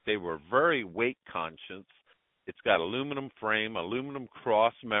looks like they were very weight conscious. It's got aluminum frame, aluminum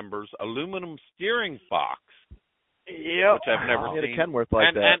cross members, aluminum steering box, which I've never seen. A Kenworth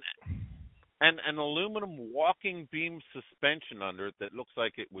like that. And an aluminum walking beam suspension under it that looks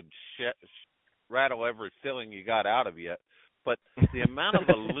like it would rattle every filling you got out of you. But the amount of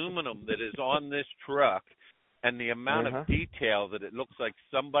aluminum that is on this truck and the amount of detail that it looks like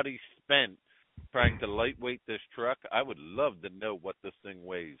somebody spent trying to lightweight this truck, I would love to know what this thing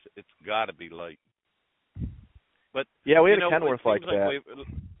weighs. It's got to be light. But yeah, we had a Kenworth like that.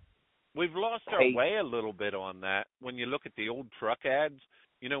 We've lost our way a little bit on that. When you look at the old truck ads,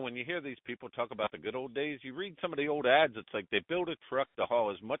 you know, when you hear these people talk about the good old days, you read some of the old ads, it's like they built a truck to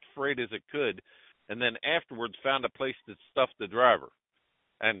haul as much freight as it could, and then afterwards found a place to stuff the driver.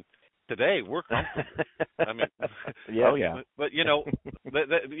 And today we're comfortable. I mean, But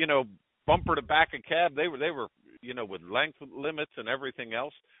bumper to back of cab, they were with length limits and everything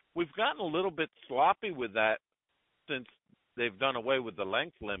else. We've gotten a little bit sloppy with that since they've done away with the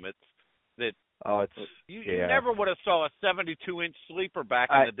length limits. That you never would have saw a 72-inch sleeper back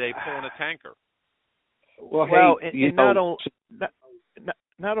in the day pulling a tanker. Well, and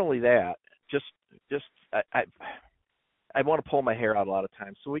not only that, just I want to pull my hair out a lot of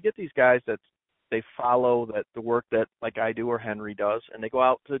times. So we get these guys that they follow the work that like I do or Henry does, and they go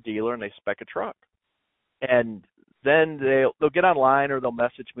out to the dealer and they spec a truck, and then they'll get online or they'll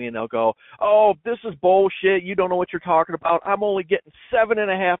message me and they'll go, "Oh, this is bullshit. You don't know what you're talking about. I'm only getting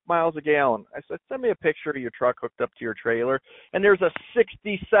 7.5 miles a gallon." I said, "Send me a picture of your truck hooked up to your trailer, and there's a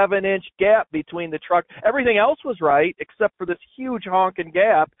 67-inch gap between the truck. Everything else was right except for this huge honking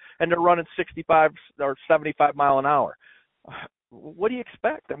gap, and they're running 65 or 75 mile an hour." What do you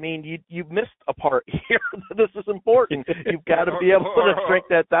expect? I mean, you missed a part here. This is important. You've got to be able to shrink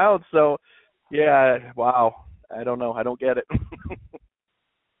that down. So, yeah, wow. I don't know. I don't get it.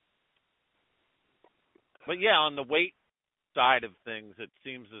 But, yeah, on the weight side of things, it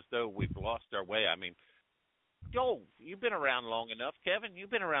seems as though we've lost our way. I mean, Joel, you've been around long enough. Kevin, you've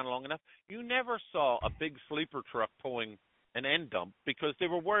been around long enough. You never saw a big sleeper truck pulling an end dump because they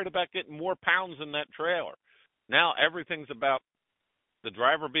were worried about getting more pounds in that trailer. Now everything's about the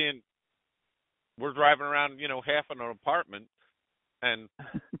driver we're driving around, half in an apartment and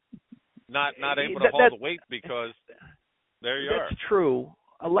not able to haul the weight because there you are. That's true.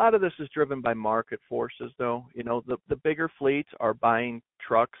 A lot of this is driven by market forces, though. The bigger fleets are buying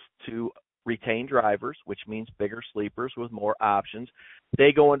trucks to retain drivers, which means bigger sleepers with more options.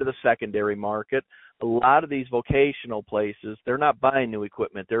 They go into the secondary market. A lot of these vocational places, they're not buying new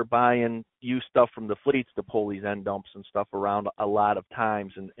equipment. They're buying used stuff from the fleets to pull these end dumps and stuff around a lot of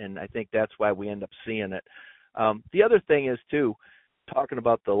times, and I think that's why we end up seeing it. The other thing is, too, talking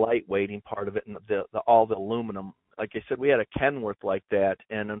about the lightweighting part of it and all the aluminum. Like I said, we had a Kenworth like that,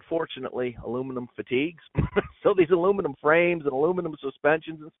 and unfortunately, aluminum fatigues. So these aluminum frames and aluminum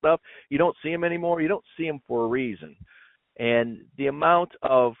suspensions and stuff, you don't see them anymore. You don't see them for a reason. And the amount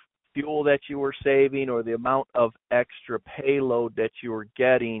of fuel that you were saving or the amount of extra payload that you were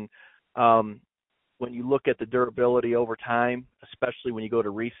getting, when you look at the durability over time, especially when you go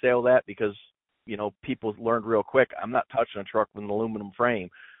to resale that, because, you know, people learned real quick, I'm not touching a truck with an aluminum frame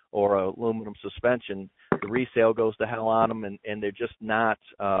or a aluminum suspension. The resale goes to hell on them, and they're just not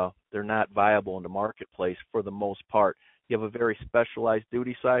they're not viable in the marketplace for the most part. You have a very specialized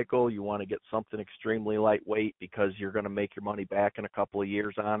duty cycle. You want to get something extremely lightweight because you're going to make your money back in a couple of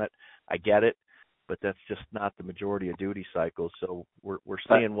years on it. I get it, but that's just not the majority of duty cycles. So we're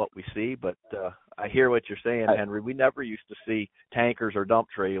seeing what we see, but I hear what you're saying, Henry. We never used to see tankers or dump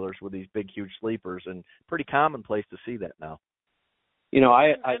trailers with these big, huge sleepers, and pretty commonplace to see that now. You know,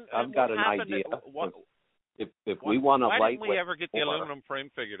 I've got an idea. If we want to lightweight, why didn't we ever get the aluminum frame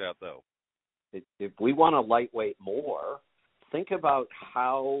figured out, though? If we want to lightweight more, think about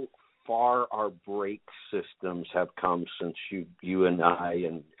how far our brake systems have come since you and I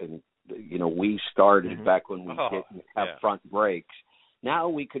and you know, we started back when we didn't have front brakes. Now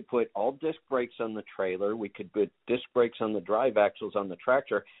we could put all disc brakes on the trailer. We could put disc brakes on the drive axles on the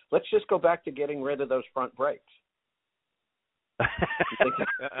tractor. Let's just go back to getting rid of those front brakes.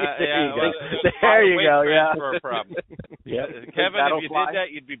 There you go. Yeah. For a problem. Yeah. Kevin, if you did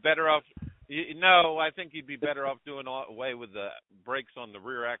that, you'd be better off. No, I think you'd be better off doing away with the brakes on the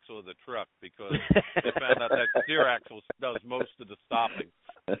rear axle of the truck, because they found out that steer axle does most of the stopping.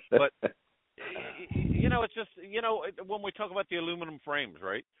 But, you know, it's just, you know, when we talk about the aluminum frames,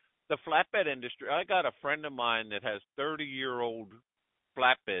 right, the flatbed industry, I got a friend of mine that has 30-year-old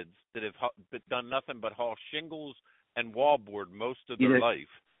flatbeds that have done nothing but haul shingles and wallboard most of their life,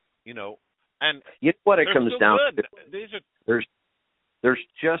 you know. And you know what it comes down to? There's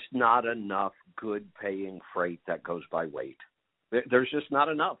just not enough good paying freight that goes by weight. There's just not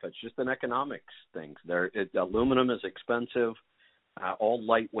enough. It's just an economics thing. Aluminum is expensive. All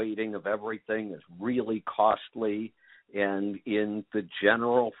lightweighting of everything is really costly. And in the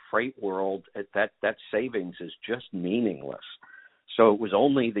general freight world, that savings is just meaningless. So it was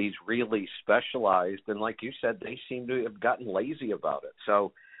only these really specialized, and like you said, they seem to have gotten lazy about it.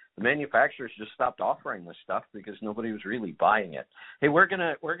 So the manufacturers just stopped offering this stuff because nobody was really buying it. Hey, we're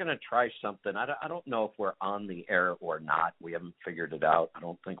gonna try something. I don't know if we're on the air or not. We haven't figured it out. I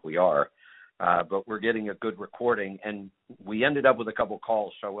don't think we are, but we're getting a good recording, and we ended up with a couple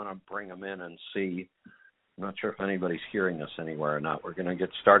calls. So I want to bring them in and see. I'm not sure if anybody's hearing us anywhere or not. We're gonna get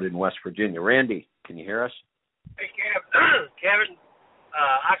started in West Virginia. Randy, can you hear us? Hey, Kevin,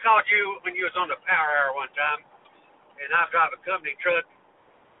 I called you when you was on the Power Hour one time, and I drive a company truck,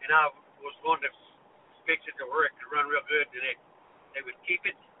 and I was wanting to fix it to where it could run real good, and they would keep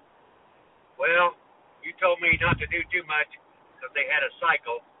it. Well, you told me not to do too much because they had a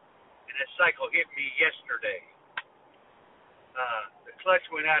cycle, and that cycle hit me yesterday. The clutch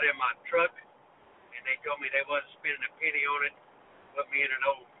went out in my truck, and they told me they wasn't spending a penny on it, put me in an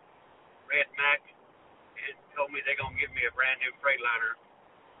old red Mack, and told me they're going to give me a brand new Freightliner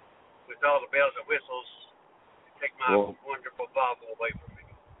with all the bells and whistles to take my wonderful Volvo away from me.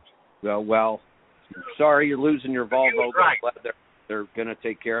 Well, sorry you're losing your Volvo, but right. I'm glad they're going to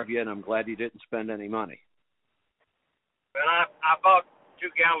take care of you, and I'm glad you didn't spend any money. Well, I bought 2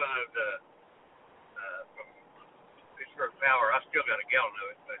 gallons of the from Pittsburgh Power. I still got a gallon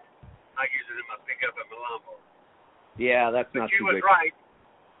of it, but I use it in my pickup and my lawnmower. Yeah, that's not too big.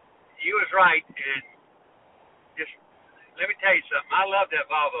 You was right, and just let me tell you something. I love that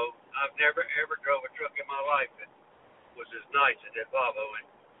Volvo. I've never ever drove a truck in my life that was as nice as that Volvo, and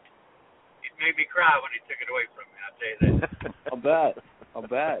it made me cry when he took it away from me. I'll tell you that. I'll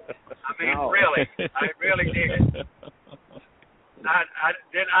bet. I mean, really, I really did.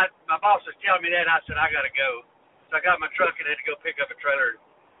 My boss was telling me that, and I said I got to go. So I got my truck and had to go pick up a trailer,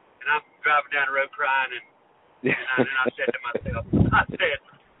 and I'm driving down the road crying, and I said to myself,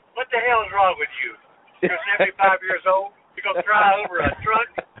 what the hell is wrong with you? You're 75 years old. You're going to cry over a truck?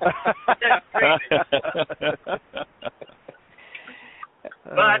 That's crazy.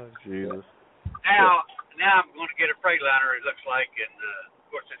 But now I'm going to get a Freightliner, it looks like, and of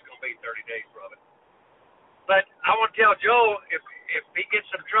course it's going to be 30 days probably. But I want to tell Joe, if he gets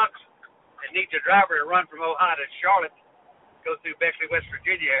some trucks and needs a driver to run from Ohio to Charlotte, go through Bexley, West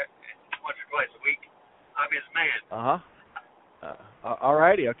Virginia once or twice a week, I'm his man. All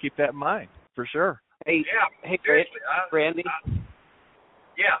righty, I'll keep that in mind for sure. Hey, seriously, Randy.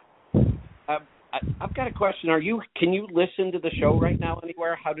 Yeah. I've got a question. Can you listen to the show right now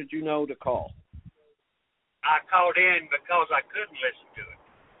anywhere? How did you know to call? I called in because I couldn't listen to it.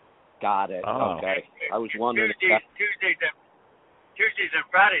 Got it. Oh. Okay. I was wondering. Tuesdays and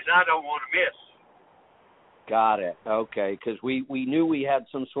Fridays I don't want to miss. Got it. Okay, because we knew we had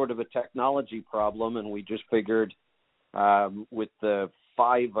some sort of a technology problem, and we just figured with the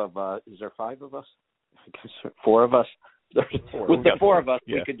 5 of us, is there 5 of us? I guess 4 of us. With the 4 of us,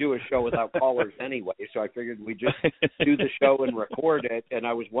 we could do a show without callers anyway. So I figured we'd just do the show and record it. And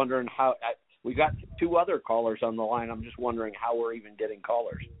I was wondering how we got 2 other callers on the line. I'm just wondering how we're even getting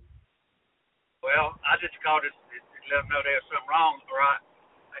callers. Well, I just called it to let them know there was something wrong. Or I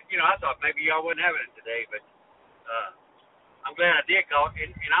thought maybe y'all wasn't having it today, but I'm glad I did call.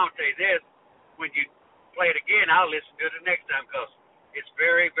 And I'll tell you this: when you play it again, I'll listen to it the next time because it's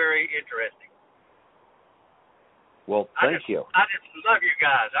very, very interesting. Well, thank you. I just love you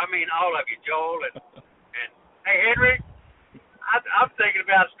guys. I mean, all of you, Joel and hey, Henry. I'm thinking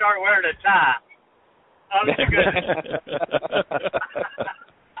about starting wearing a tie. Honest to goodness.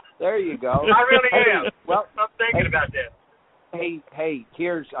 There you go. I really am. Well, I'm thinking about that. Hey,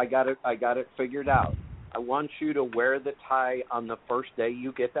 I got it figured out. I want you to wear the tie on the first day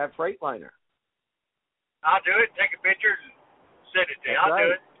you get that Freightliner. I'll do it. Take a picture and send it to you. I'll do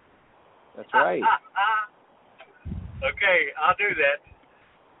it. That's right. Okay, I'll do that.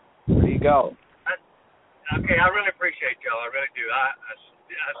 There you go. Okay, I really appreciate y'all. I really do. I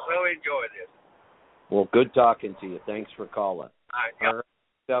so enjoy this. Well, good talking to you. Thanks for calling. All right. All right.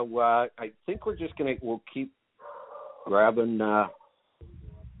 So I think we'll keep grabbing.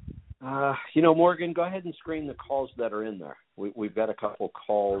 Morgan, go ahead and screen the calls that are in there. We've got a couple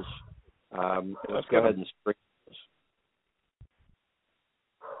calls. Let's go ahead and screen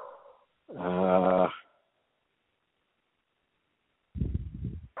those.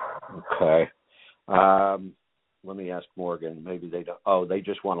 Okay. Let me ask Morgan. Maybe they don't. Oh, they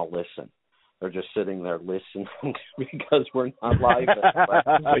just want to listen. They're just sitting there listening because we're not live.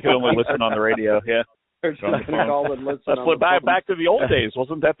 They can only listen on the radio. Yeah. They're just going to call and listen. Let's flip back to the old days.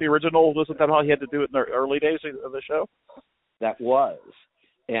 Wasn't that the original? Wasn't that how he had to do it in the early days of the show? That was.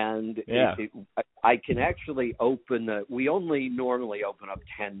 And I can actually we only normally open up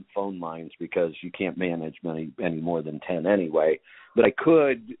 10 phone lines because you can't manage any more than 10 anyway. But I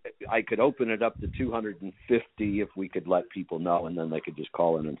could open it up to 250 if we could let people know, and then they could just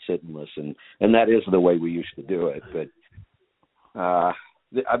call in and sit and listen. And that is the way we used to do it. But,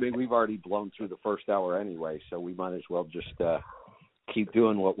 we've already blown through the first hour anyway, so we might as well just keep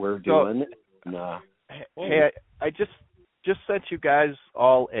doing what we're doing. Hey, I just sent you guys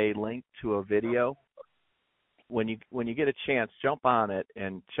all a link to a video. When you get a chance, jump on it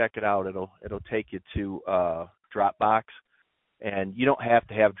and check it out. It'll take you to Dropbox, and you don't have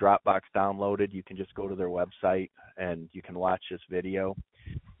to have Dropbox downloaded. You can just go to their website and you can watch this video.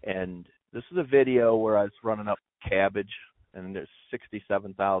 And this is a video where I was running up cabbage, and there's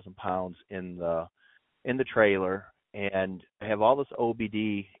 67,000 pounds in the trailer. And I have all this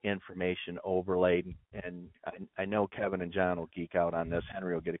OBD information overlaid, and I know Kevin and John will geek out on this.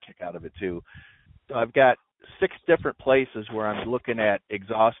 Henry will get a kick out of it too. So I've got 6 different places where I'm looking at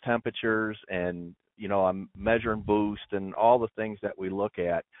exhaust temperatures, and I'm measuring boost and all the things that we look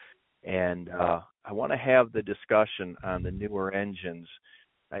at. And I want to have the discussion on the newer engines.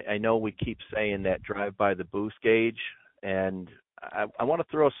 I know we keep saying that drive by the boost gauge, and I want to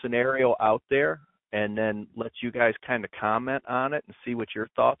throw a scenario out there and then let you guys kind of comment on it and see what your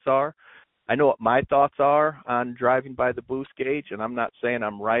thoughts are. I know what my thoughts are on driving by the boost gauge, and I'm not saying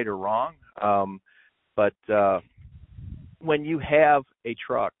I'm right or wrong, but when you have a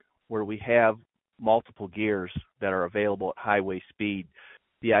truck where we have multiple gears that are available at highway speed,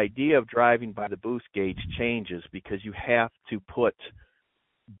 the idea of driving by the boost gauge changes because you have to put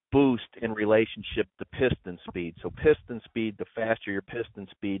boost in relationship to piston speed. So piston speed, the faster your piston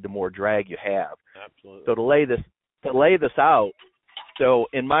speed, the more drag you have. Absolutely. So to lay this out, so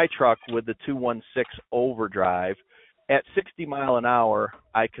in my truck with the 216 overdrive, at 60 mile an hour,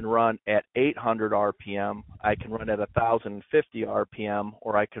 I can run at 800 RPM, I can run at 1,050 RPM,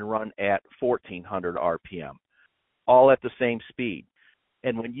 or I can run at 1,400 RPM, all at the same speed.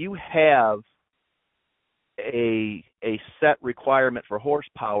 And when you have a set requirement for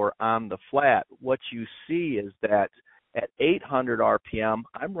horsepower on the flat, what you see is that at 800 RPM,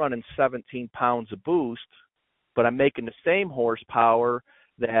 I'm running 17 pounds of boost, but I'm making the same horsepower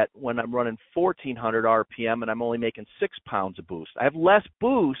that when I'm running 1,400 RPM and I'm only making 6 pounds of boost. I have less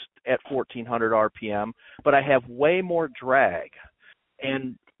boost at 1,400 RPM, but I have way more drag.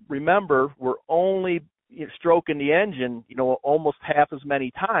 And remember, we're only stroking the engine, almost half as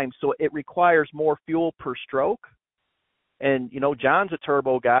many times, so it requires more fuel per stroke. And, John's a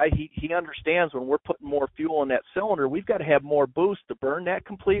turbo guy. He understands when we're putting more fuel in that cylinder, we've got to have more boost to burn that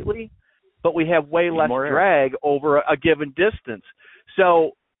completely, but we have way less drag over a given distance.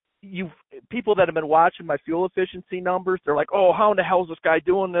 So people that have been watching my fuel efficiency numbers, they're like, oh, how in the hell is this guy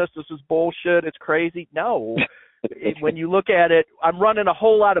doing this? This is bullshit. It's crazy. No. When you look at it, I'm running a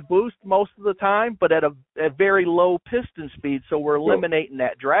whole lot of boost most of the time, but at a very low piston speed, so we're eliminating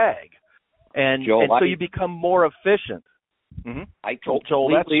that drag. And, Joel, so you become more efficient. Mm-hmm. Joel,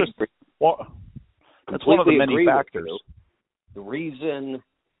 that's one of the many factors. The reason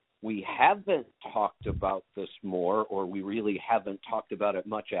we haven't talked about this more, or we really haven't talked about it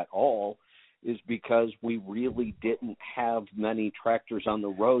much at all, is because we really didn't have many tractors on the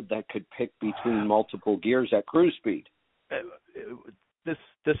road that could pick between multiple gears at cruise speed. This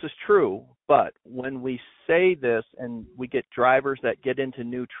is true, but when we say this and we get drivers that get into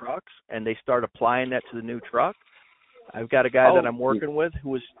new trucks and they start applying that to the new truck, I've got a guy that I'm working with who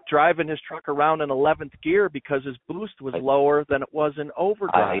was driving his truck around in 11th gear because his boost was lower than it was in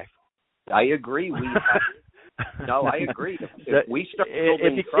overdrive. I agree. I agree. If we start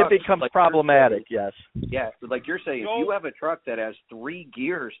building trucks, it becomes problematic, yes. Yeah, like you're saying, if you have a truck that has 3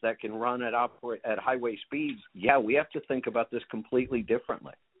 gears that can run at highway speeds, we have to think about this completely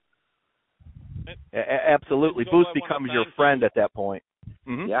differently. Absolutely. Boost becomes your friend at that point.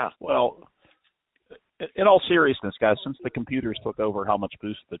 Mm-hmm. Yeah. Well, in all seriousness, guys, since the computers took over how much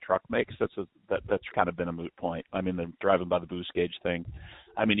boost the truck makes, that's kind of been a moot point. I mean, the driving by the boost gauge thing.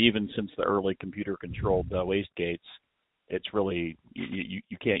 I mean, even since the early computer-controlled waste gates, it's really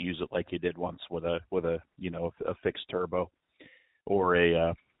you can't use it like you did once with a fixed turbo or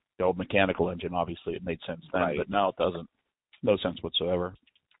a old mechanical engine. Obviously, it made sense then, but now it doesn't. No sense whatsoever.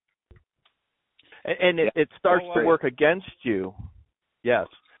 And it starts to work against you. Yes.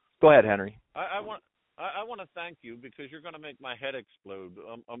 Go ahead, Henry. I want to thank you because you're going to make my head explode.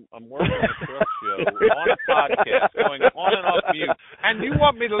 I'm working on a truck show on a podcast going on and off mute, and you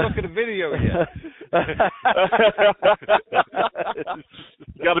want me to look at a video yet?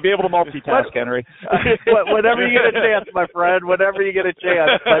 You got to be able to multitask, Henry. Whenever you get a chance, my friend. Whenever you get a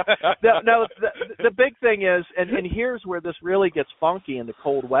chance. But no, the big thing is, and here's where this really gets funky in the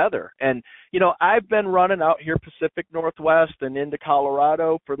cold weather. And I've been running out here Pacific Northwest and into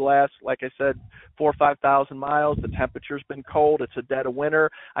Colorado for the last, like I said, 4,000 or 5,000 miles. The temperature's been cold. It's a dead of winter.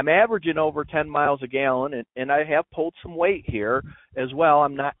 I'm averaging over 10 miles a gallon, and I have pulled some weight here as well.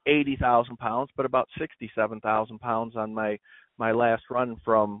 I'm not 80,000 pounds, but about 67,000 pounds on my last run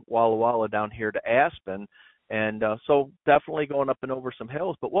from Walla Walla down here to Aspen. And so definitely going up and over some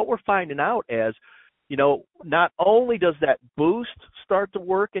hills. But what we're finding out is, not only does that boost start to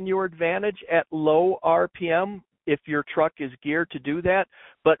work in your advantage at low RPM if your truck is geared to do that,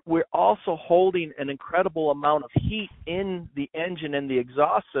 but we're also holding an incredible amount of heat in the engine and the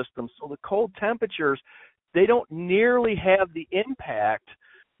exhaust system. So the cold temperatures, they don't nearly have the impact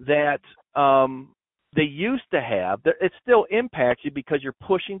that they used to have. It still impacts you because you're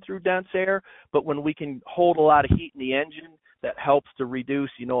pushing through dense air, but when we can hold a lot of heat in the engine, that helps to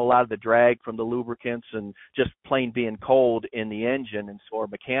reduce, a lot of the drag from the lubricants and just plain being cold in the engine, and so our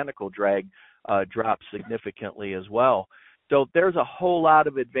mechanical drag drops significantly as well. So there's a whole lot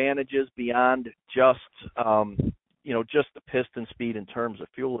of advantages beyond just, just the piston speed in terms of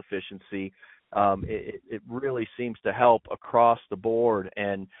fuel efficiency. It really seems to help across the board.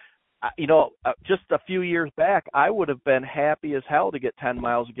 And, just a few years back, I would have been happy as hell to get 10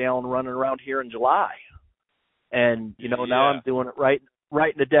 miles a gallon running around here in July. And, now I'm doing it right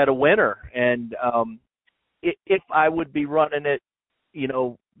in the dead of winter. And if I would be running it,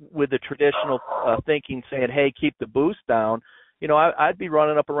 with the traditional thinking saying, hey, keep the boost down, I'd be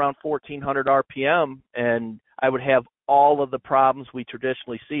running up around 1,400 RPM, and I would have all of the problems we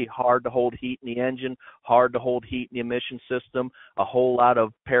traditionally see: hard to hold heat in the engine, hard to hold heat in the emission system, a whole lot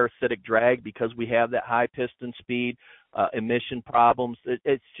of parasitic drag because we have that high piston speed, emission problems.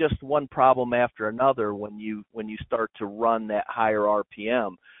 It's just one problem after another when you start to run that higher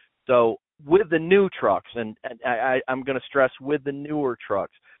RPM. So with the new trucks, and I'm going to stress with the newer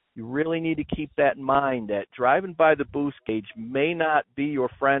trucks, you really need to keep that in mind, that driving by the boost gauge may not be your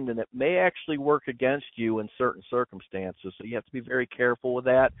friend, and it may actually work against you in certain circumstances. So you have to be very careful with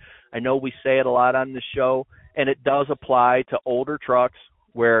that. I know we say it a lot on the show, and it does apply to older trucks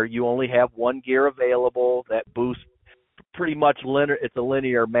where you only have one gear available. That boost pretty much linear. It's a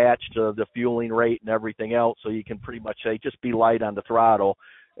linear match to the fueling rate and everything else. So you can pretty much say just be light on the throttle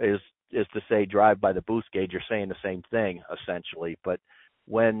is to say drive by the boost gauge. You're saying the same thing essentially. But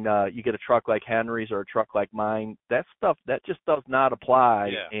when you get a truck like Henry's or a truck like mine, that stuff that just does not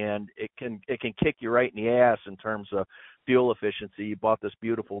apply, and it can kick you right in the ass in terms of fuel efficiency. You bought this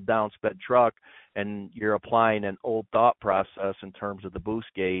beautiful downsped truck, and you're applying an old thought process in terms of the boost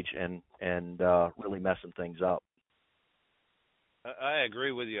gauge, and really messing things up. I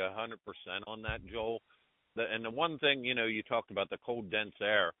agree with you 100% on that, Joel. And the one thing, you talked about the cold, dense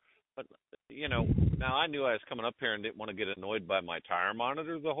air. But, now I knew I was coming up here and didn't want to get annoyed by my tire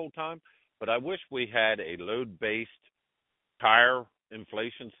monitor the whole time, but I wish we had a load-based tire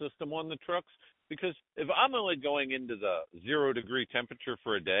inflation system on the trucks, because if I'm only going into the 0-degree temperature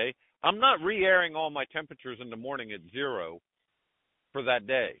for a day, I'm not re-airing all my temperatures in the morning at 0 for that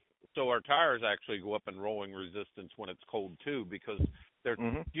day. So our tires actually go up in rolling resistance when it's cold too, because they're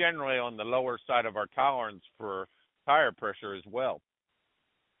generally on the lower side of our tolerance for tire pressure as well.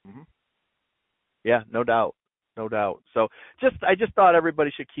 Mm-hmm. Yeah, no doubt. So I just thought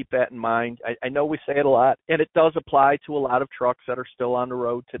everybody should keep that in mind. I know we say it a lot, and it does apply to a lot of trucks that are still on the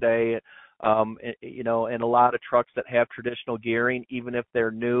road today. And a lot of trucks that have traditional gearing, even if they're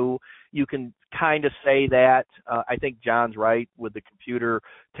new, you can kind of say that. I think John's right with the computer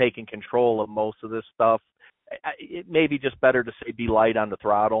taking control of most of this stuff. It may be just better to say be light on the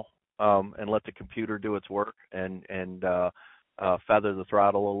throttle and let the computer do its work and feather the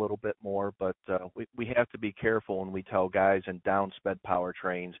throttle a little bit more. But we have to be careful when we tell guys in downsped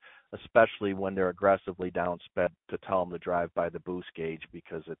powertrains, especially when they're aggressively downsped, to tell them to drive by the boost gauge,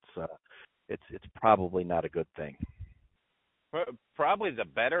 because it's probably not a good thing. Probably the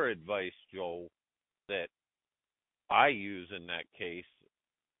better advice, Joel, that I use in that case,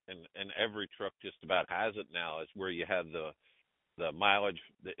 and every truck just about has it now, is where you have the mileage,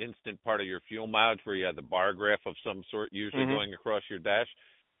 the instant part of your fuel mileage, where you have the bar graph of some sort usually going across your dash.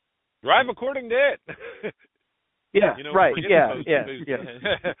 Drive according to it. Yeah, right. Yeah.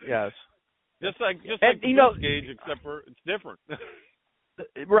 Yes. Just like the boost gauge, except for it's different.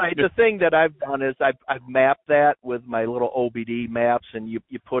 Right. The thing that I've done is I've mapped that with my little OBD maps, and you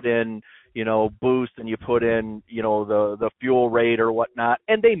put in, boost, and you put in, the fuel rate or whatnot,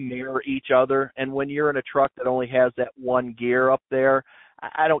 and they mirror each other. And when you're in a truck that only has that one gear up there,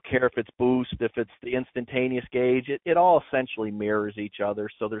 I don't care if it's boost, if it's the instantaneous gauge, it all essentially mirrors each other.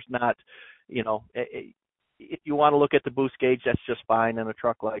 So there's not, if you want to look at the boost gauge, that's just fine in a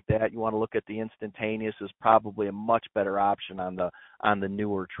truck like that. You want to look at the instantaneous, is probably a much better option on the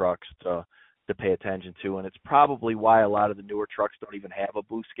newer trucks to pay attention to. And it's probably why a lot of the newer trucks don't even have a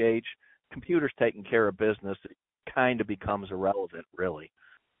boost gauge. Computer's taking care of business. It kind of becomes irrelevant, really.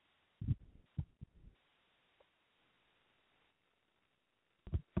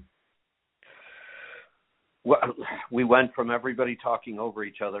 Well, we went from everybody talking over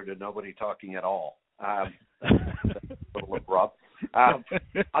each other to nobody talking at all. A little abrupt. I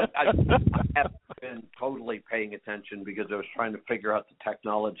haven't been totally paying attention because I was trying to figure out the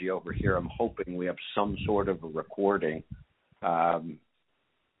technology over here. I'm hoping we have some sort of a recording because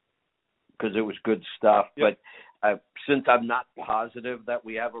it was good stuff. Yep. But since I'm not positive that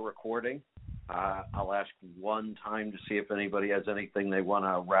we have a recording, I'll ask one time to see if anybody has anything they want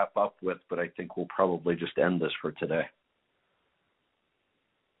to wrap up with, but I think we'll probably just end this for today.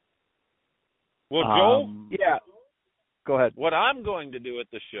 Well, Joel? Yeah. Go ahead. What I'm going to do at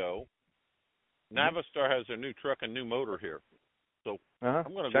the show, Navistar has their new truck and new motor here. So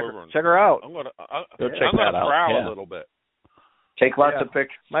I'm going to go over and check her out. I'm going to prowl a little bit. Take lots of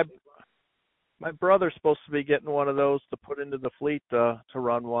pictures. My brother's supposed to be getting one of those to put into the fleet to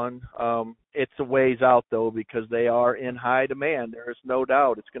run one. It's a ways out, though, because they are in high demand. There is no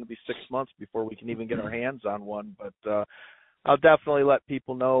doubt it's going to be 6 months before we can even get our hands on one. But I'll definitely let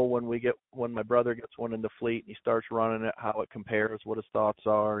people know when my brother gets one in the fleet and he starts running it, how it compares, what his thoughts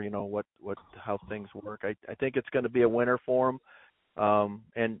are, how things work. I think it's going to be a winner for him,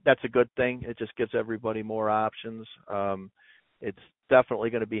 and that's a good thing. It just gives everybody more options. It's definitely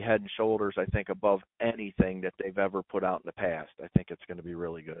going to be head and shoulders, I think, above anything that they've ever put out in the past. I think it's going to be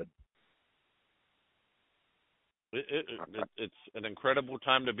really good. It's an incredible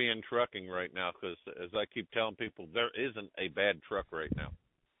time to be in trucking right now, because, as I keep telling people, there isn't a bad truck right now.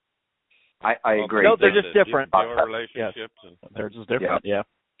 I agree. No, they're just different. Our relationships. Yes. They're just different, yeah.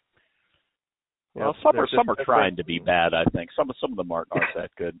 Well, some are trying to be bad, I think. Some of them aren't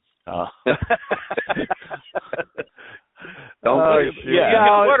that good.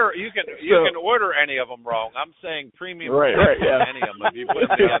 You can order any of them wrong. I'm saying premium. Right. Yeah. Any of them if you put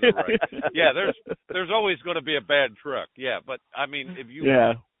them together right. Yeah. There's always going to be a bad truck. Yeah, but I mean, if you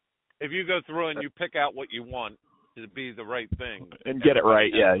go through and you pick out what you want to be the right thing and get it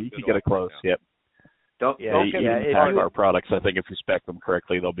right, you can get it close. Yep. Don't get our products. I think if you spec them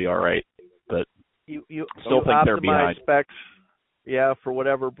correctly, they'll be all right. But you still think they're behind. Specs, for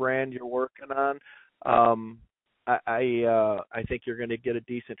whatever brand you're working on. I think you're going to get a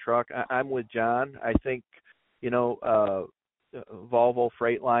decent truck. I'm with John. I think, Volvo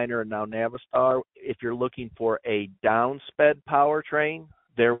Freightliner and now Navistar, if you're looking for a downsped powertrain,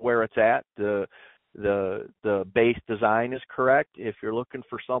 they're where it's at. The base design is correct. If you're looking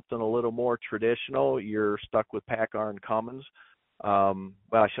for something a little more traditional, you're stuck with PACCAR and Cummins. Well,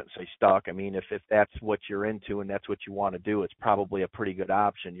 I shouldn't say stuck. I mean, if that's what you're into and that's what you want to do, it's probably a pretty good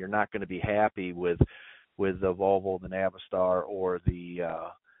option. You're not going to be happy with the Volvo, the Navistar, or the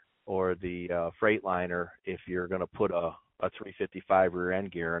Freightliner if you're going to put a 355 rear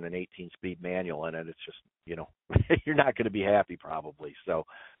end gear and an 18-speed manual in it. It's just, you're not going to be happy probably. So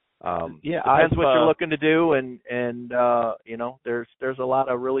depends what you're looking to do, and there's a lot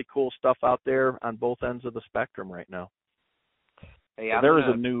of really cool stuff out there on both ends of the spectrum right now. Hey, there is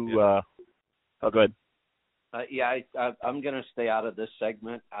a new. Go ahead. I'm going to stay out of this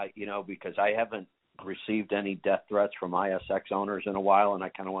segment, because I haven't received any death threats from ISX owners in a while, and I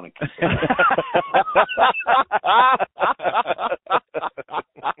kind of want to keep it.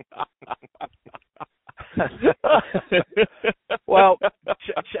 Well,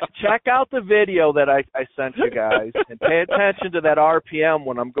 check out the video that I sent you guys, and pay attention to that RPM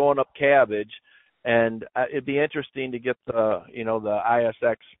when I'm going up cabbage. And it'd be interesting to get the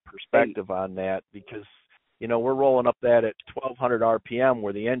ISX perspective on that, because we're rolling up that at 1,200 RPM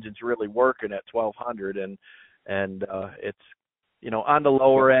where the engine's really working at 1,200, and it's on the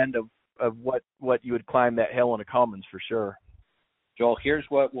lower end of what you would climb that hill in a Cummins for sure. Joel, here's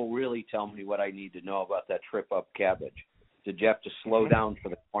what will really tell me what I need to know about that trip up cabbage. Did you have to slow down for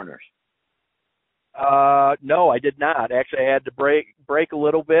the corners? No, I did not. Actually, I had to brake a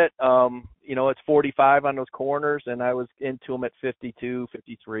little bit. It's 45 on those corners, and I was into them at 52,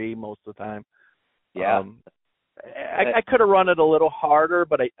 53 most of the time. Yeah. I could have run it a little harder,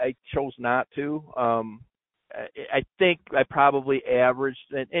 but I chose not to. I think I probably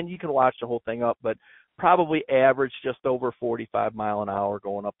averaged, and you can watch the whole thing up, but probably averaged just over 45 mile an hour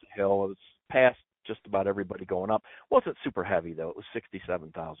going up the hill. It was past just about everybody going up. Wasn't super heavy though. It was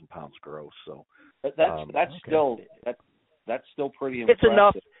 67,000 pounds gross. So that's still pretty impressive. It's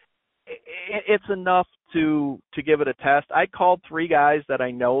enough. It's enough to give it a test. I called 3 guys that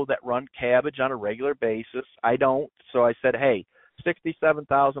I know that run cabbage on a regular basis. I don't, so I said, hey,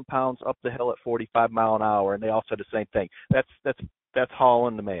 67,000 pounds up the hill at 45 mile an hour, and they all said the same thing. That's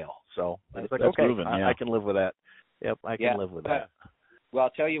hauling the mail. So I was like, okay, moving, I can live with that. Yep, I can live with that. Well,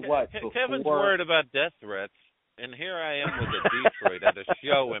 I'll tell you what. Kevin's worried about death threats, and here I am with a Detroit at a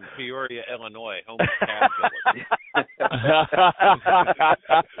show in Peoria, Illinois, home of Caterpillar.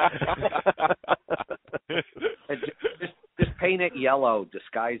 Just paint it yellow,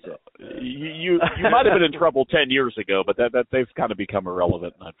 disguise it. You might have been in trouble 10 years ago, but that they've kind of become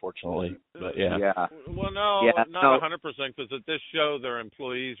irrelevant, unfortunately. But yeah. Well, not 100%, because at this show their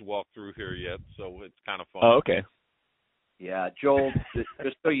employees walk through here yet, so it's kind of fun. Oh, okay. Yeah, Joel,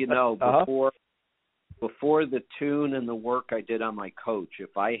 just so you know, before the tune and the work I did on my coach,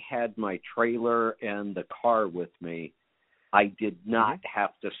 if I had my trailer and the car with me, I did not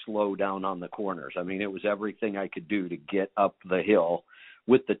have to slow down on the corners. I mean, it was everything I could do to get up the hill.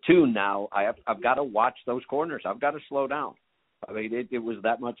 With the tune now, I've got to watch those corners. I've got to slow down. I mean, it was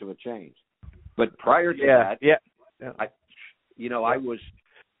that much of a change. But prior to that, I was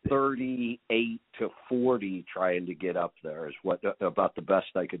 38 to 40 trying to get up there is about the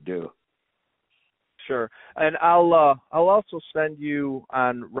best I could do. Sure. And I'll also send you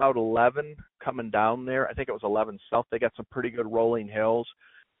on Route 11 coming down there. I think it was 11 South. They got some pretty good rolling hills.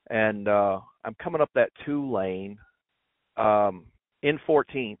 And I'm coming up that 2-lane in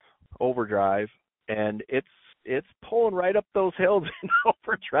 14th overdrive, and it's pulling right up those hills in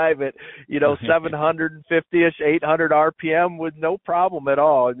overdrive at 750ish, 800 RPM with no problem at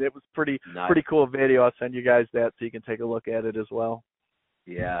all. And it was pretty cool video. I'll send you guys that so you can take a look at it as well.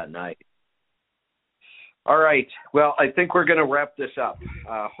 Yeah, nice. All right. Well, I think we're going to wrap this up.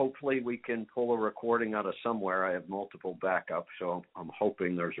 Hopefully we can pull a recording out of somewhere. I have multiple backups, so I'm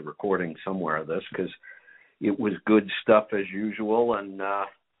hoping there's a recording somewhere of this, because it was good stuff as usual. And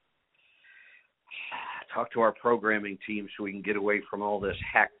talk to our programming team so we can get away from all this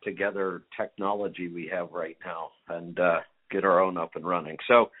hacked together technology we have right now and get our own up and running.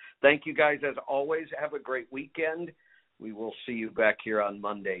 So thank you guys as always. Have a great weekend. We will see you back here on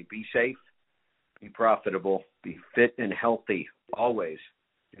Monday. Be safe, be profitable, be fit and healthy. Always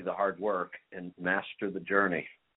do the hard work and master the journey.